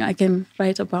only thing I can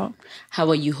write about. How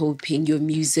are you hoping your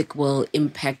music will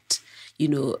impact,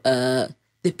 the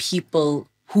people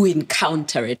who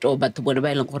encounter it, or but what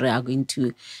are going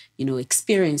to,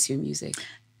 experience your music?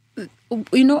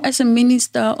 As a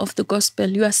minister of the gospel,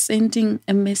 you are sending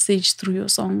a message through your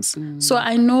songs. So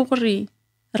I know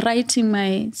writing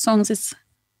my songs is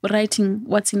writing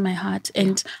what's in my heart,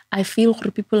 and I feel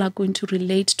people are going to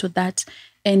relate to that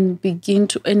and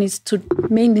it's to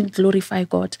mainly glorify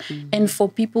God. And for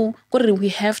people, we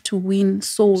have to win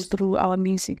souls through our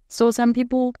music. So some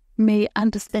people may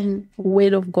understand the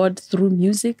word of God through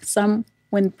music. Some,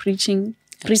 when preaching,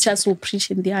 preachers will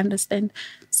preach and they understand.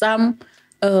 Some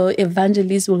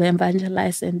evangelists will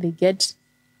evangelize and they'll get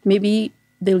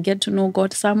to know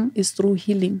God. Some is through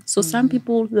healing. So some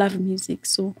people love music,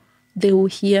 so they will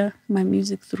hear my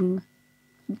music through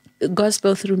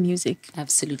gospel, through music.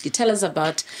 Absolutely. Tell us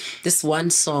about this one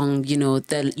song, your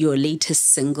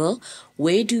latest single.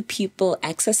 Where do people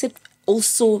access it?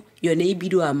 Also, your name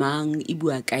Bidu Amang,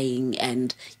 Ibu Akaing,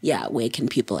 and where can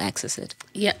people access it?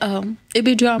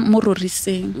 Ibidu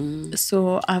Mororiseng.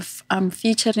 So I'm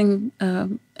featuring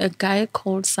a guy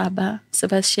called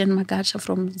Sebastian Magacha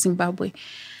from Zimbabwe.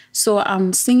 So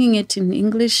I'm singing it in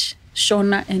English,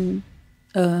 Shona, and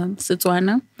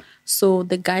Setswana. So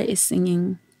the guy is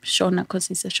singing Shona because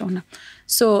he's a Shona.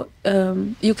 So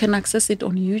you can access it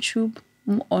on YouTube,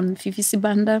 on Fifi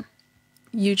Sibanda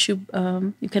YouTube.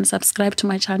 You can subscribe to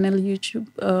my channel YouTube,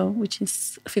 which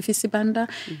is Fifi Sibanda,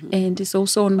 and it's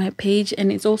also on my page, and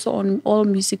it's also on all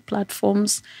music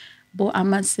platforms. Bo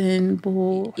Amazon,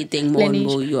 bo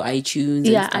your iTunes.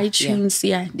 Yeah, and iTunes.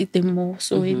 Yeah, more.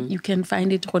 So you can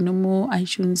find it on more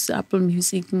iTunes, Apple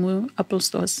Music, more Apple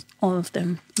stores, all of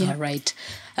them. Yeah. All right,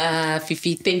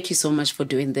 Fifi, thank you so much for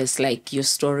doing this. Like, your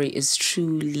story is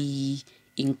truly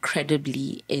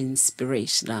incredibly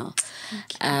inspirational.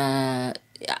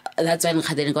 That's why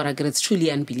it's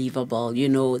truly unbelievable. You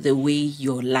know, the way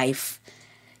your life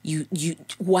you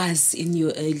was in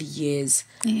your early years.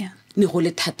 Yeah. I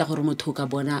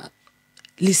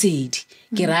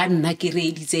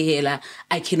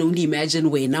can only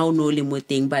imagine where now no limit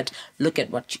thing, but look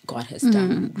at what God has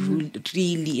done.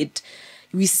 Really,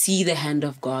 we see the hand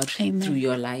of God through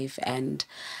your life, and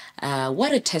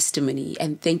what a testimony.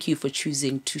 And thank you for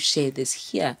choosing to share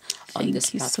this here on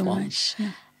this platform. Thank you so much.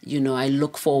 Yeah. You know, I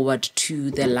look forward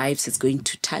to the lives it's going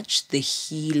to touch, the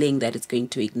healing that it's going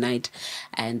to ignite,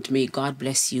 and may God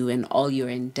bless you in all your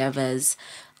endeavors.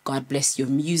 God bless your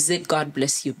music. God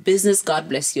bless your business. God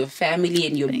bless your family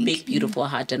and your big, beautiful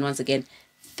heart. And once again,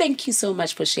 thank you so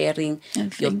much for sharing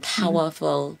your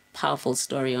powerful, powerful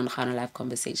story on GaonaLive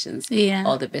Conversations. Yeah.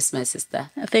 All the best, my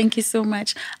sister. Thank you so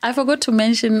much. I forgot to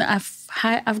mention, I've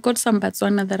got some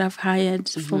Botswana that I've hired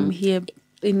from here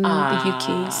in the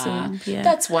UK. So yeah,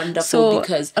 that's wonderful. So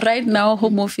because right now,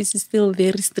 Home Office is still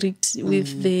very strict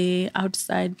with the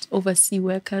outside overseas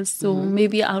workers. So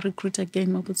maybe I'll recruit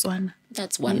again in Botswana.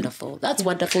 That's wonderful. That's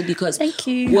wonderful because thank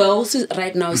you. We're also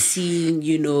right now seeing,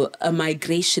 you know, a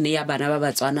migration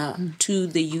Botswana to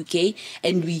the UK,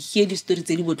 and we hear the stories.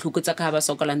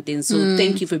 So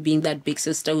thank you for being that big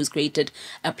sister who's created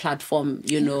a platform,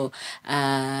 you know,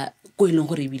 so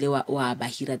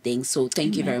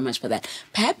thank you very much for that.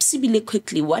 Perhaps really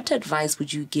quickly, what advice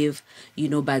would you give, you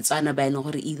know, Botswana by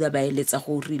either by let's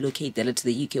relocate to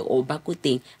the UK or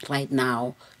Bakoteng right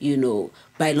now, you know,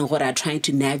 by are trying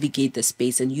to navigate the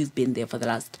space, and you've been there for the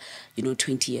last, you know,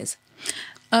 20 years?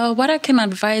 What I can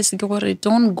advise,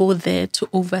 don't go there to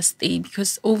overstay,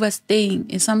 because overstaying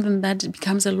is something that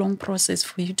becomes a long process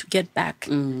for you to get back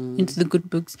into the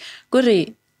good books.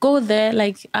 Go there,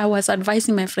 like I was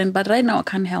advising my friend, but right now I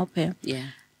can't help her. Yeah.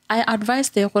 I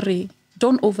advise her,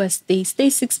 don't overstay.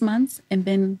 Stay 6 months and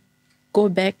then go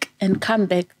back and come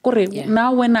back.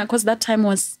 Now because that time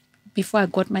was before I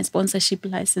got my sponsorship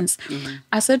license,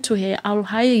 I said to her, I'll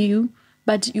hire you,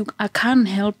 but I can't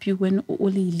help you when you're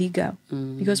only illegal.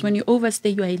 Because when you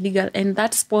overstay, you are illegal, and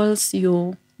that spoils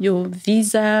your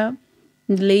visa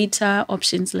later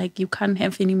options. Like you can't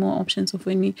have any more options of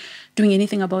when doing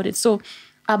anything about it. So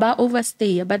about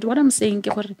overstay. But what I'm saying,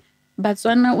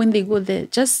 Botswana, when they go there,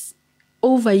 just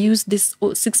overuse this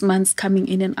 6 months coming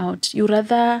in and out. You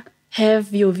rather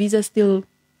have your visa still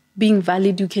being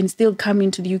valid. You can still come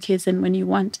into the UK and when you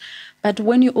want. But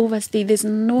when you overstay, there's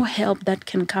no help that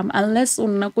can come unless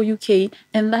on UK,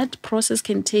 and that process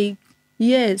can take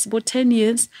years, about 10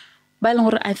 years.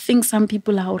 I think some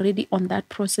people are already on that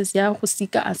process, who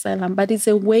seek asylum, but it's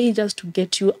a way just to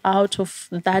get you out of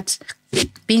that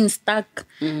being stuck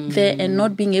there and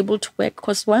not being able to work.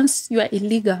 Because once you are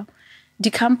illegal,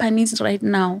 the companies right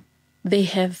now, they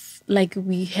have, like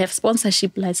we have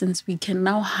sponsorship license, we can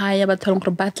now hire,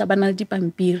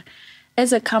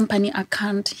 as a company, I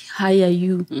can't hire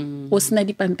you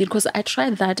because I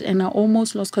tried that and I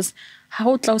almost lost, because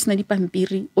how you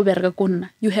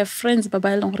have friends,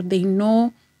 they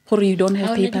know you don't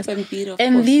have papers.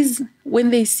 And these, when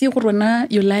they see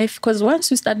your life, because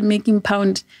once you start making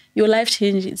pound, your life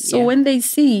changes. So when they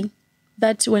see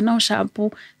that we're now sharp,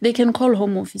 they can call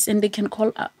Home Office and they can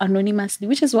call anonymously,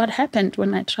 which is what happened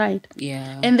when I tried.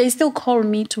 Yeah. And they still call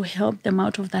me to help them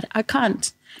out of that. I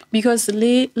can't, because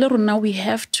now we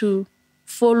have to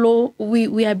follow,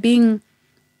 we are being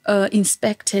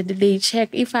inspected. They check.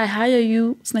 If I hire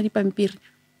you,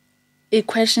 it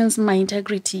questions my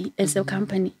integrity as a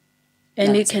company,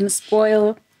 and it can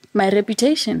spoil my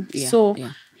reputation.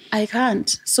 I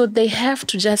can't. So they have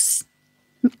to just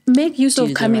make use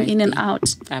of coming in and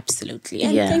out. Absolutely.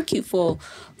 And thank you for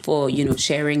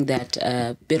sharing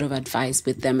that bit of advice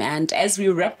with them. And as we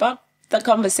wrap up the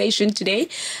conversation today,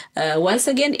 once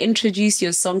again, introduce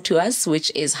your song to us,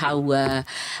 which is how we're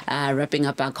wrapping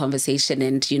up our conversation.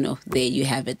 And, there you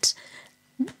have it.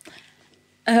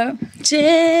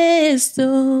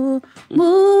 Jesu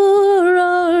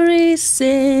Mororiseng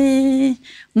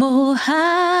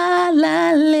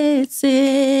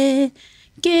mohalaletse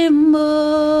ke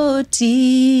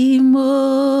modimo.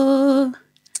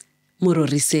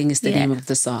 Mororiseng is the name of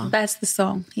the song. That's the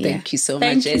song. Yeah. Thank you so much.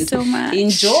 Thank you so much.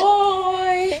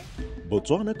 Enjoy.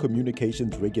 Botswana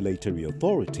Communications Regulatory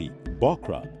Authority,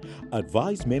 BOCRA,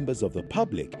 advised members of the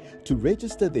public to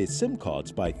register their SIM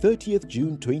cards by 30th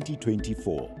June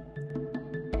 2024.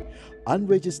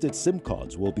 Unregistered SIM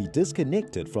cards will be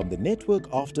disconnected from the network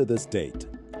after this date.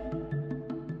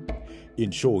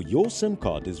 Ensure your SIM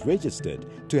card is registered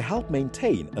to help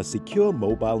maintain a secure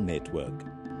mobile network.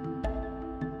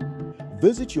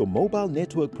 Visit your mobile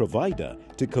network provider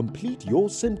to complete your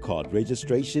SIM card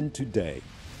registration today.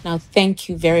 Now, thank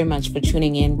you very much for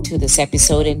tuning in to this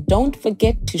episode. And don't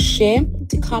forget to share,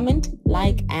 to comment,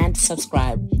 like, and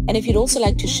subscribe. And if you'd also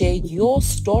like to share your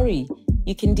story,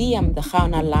 you can DM the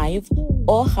GaonaLive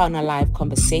or GaonaLive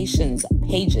Conversations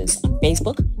pages on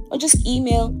Facebook, or just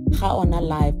email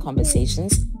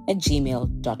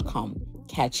GaonaLiveConversations@gmail.com.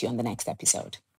 Catch you on the next episode.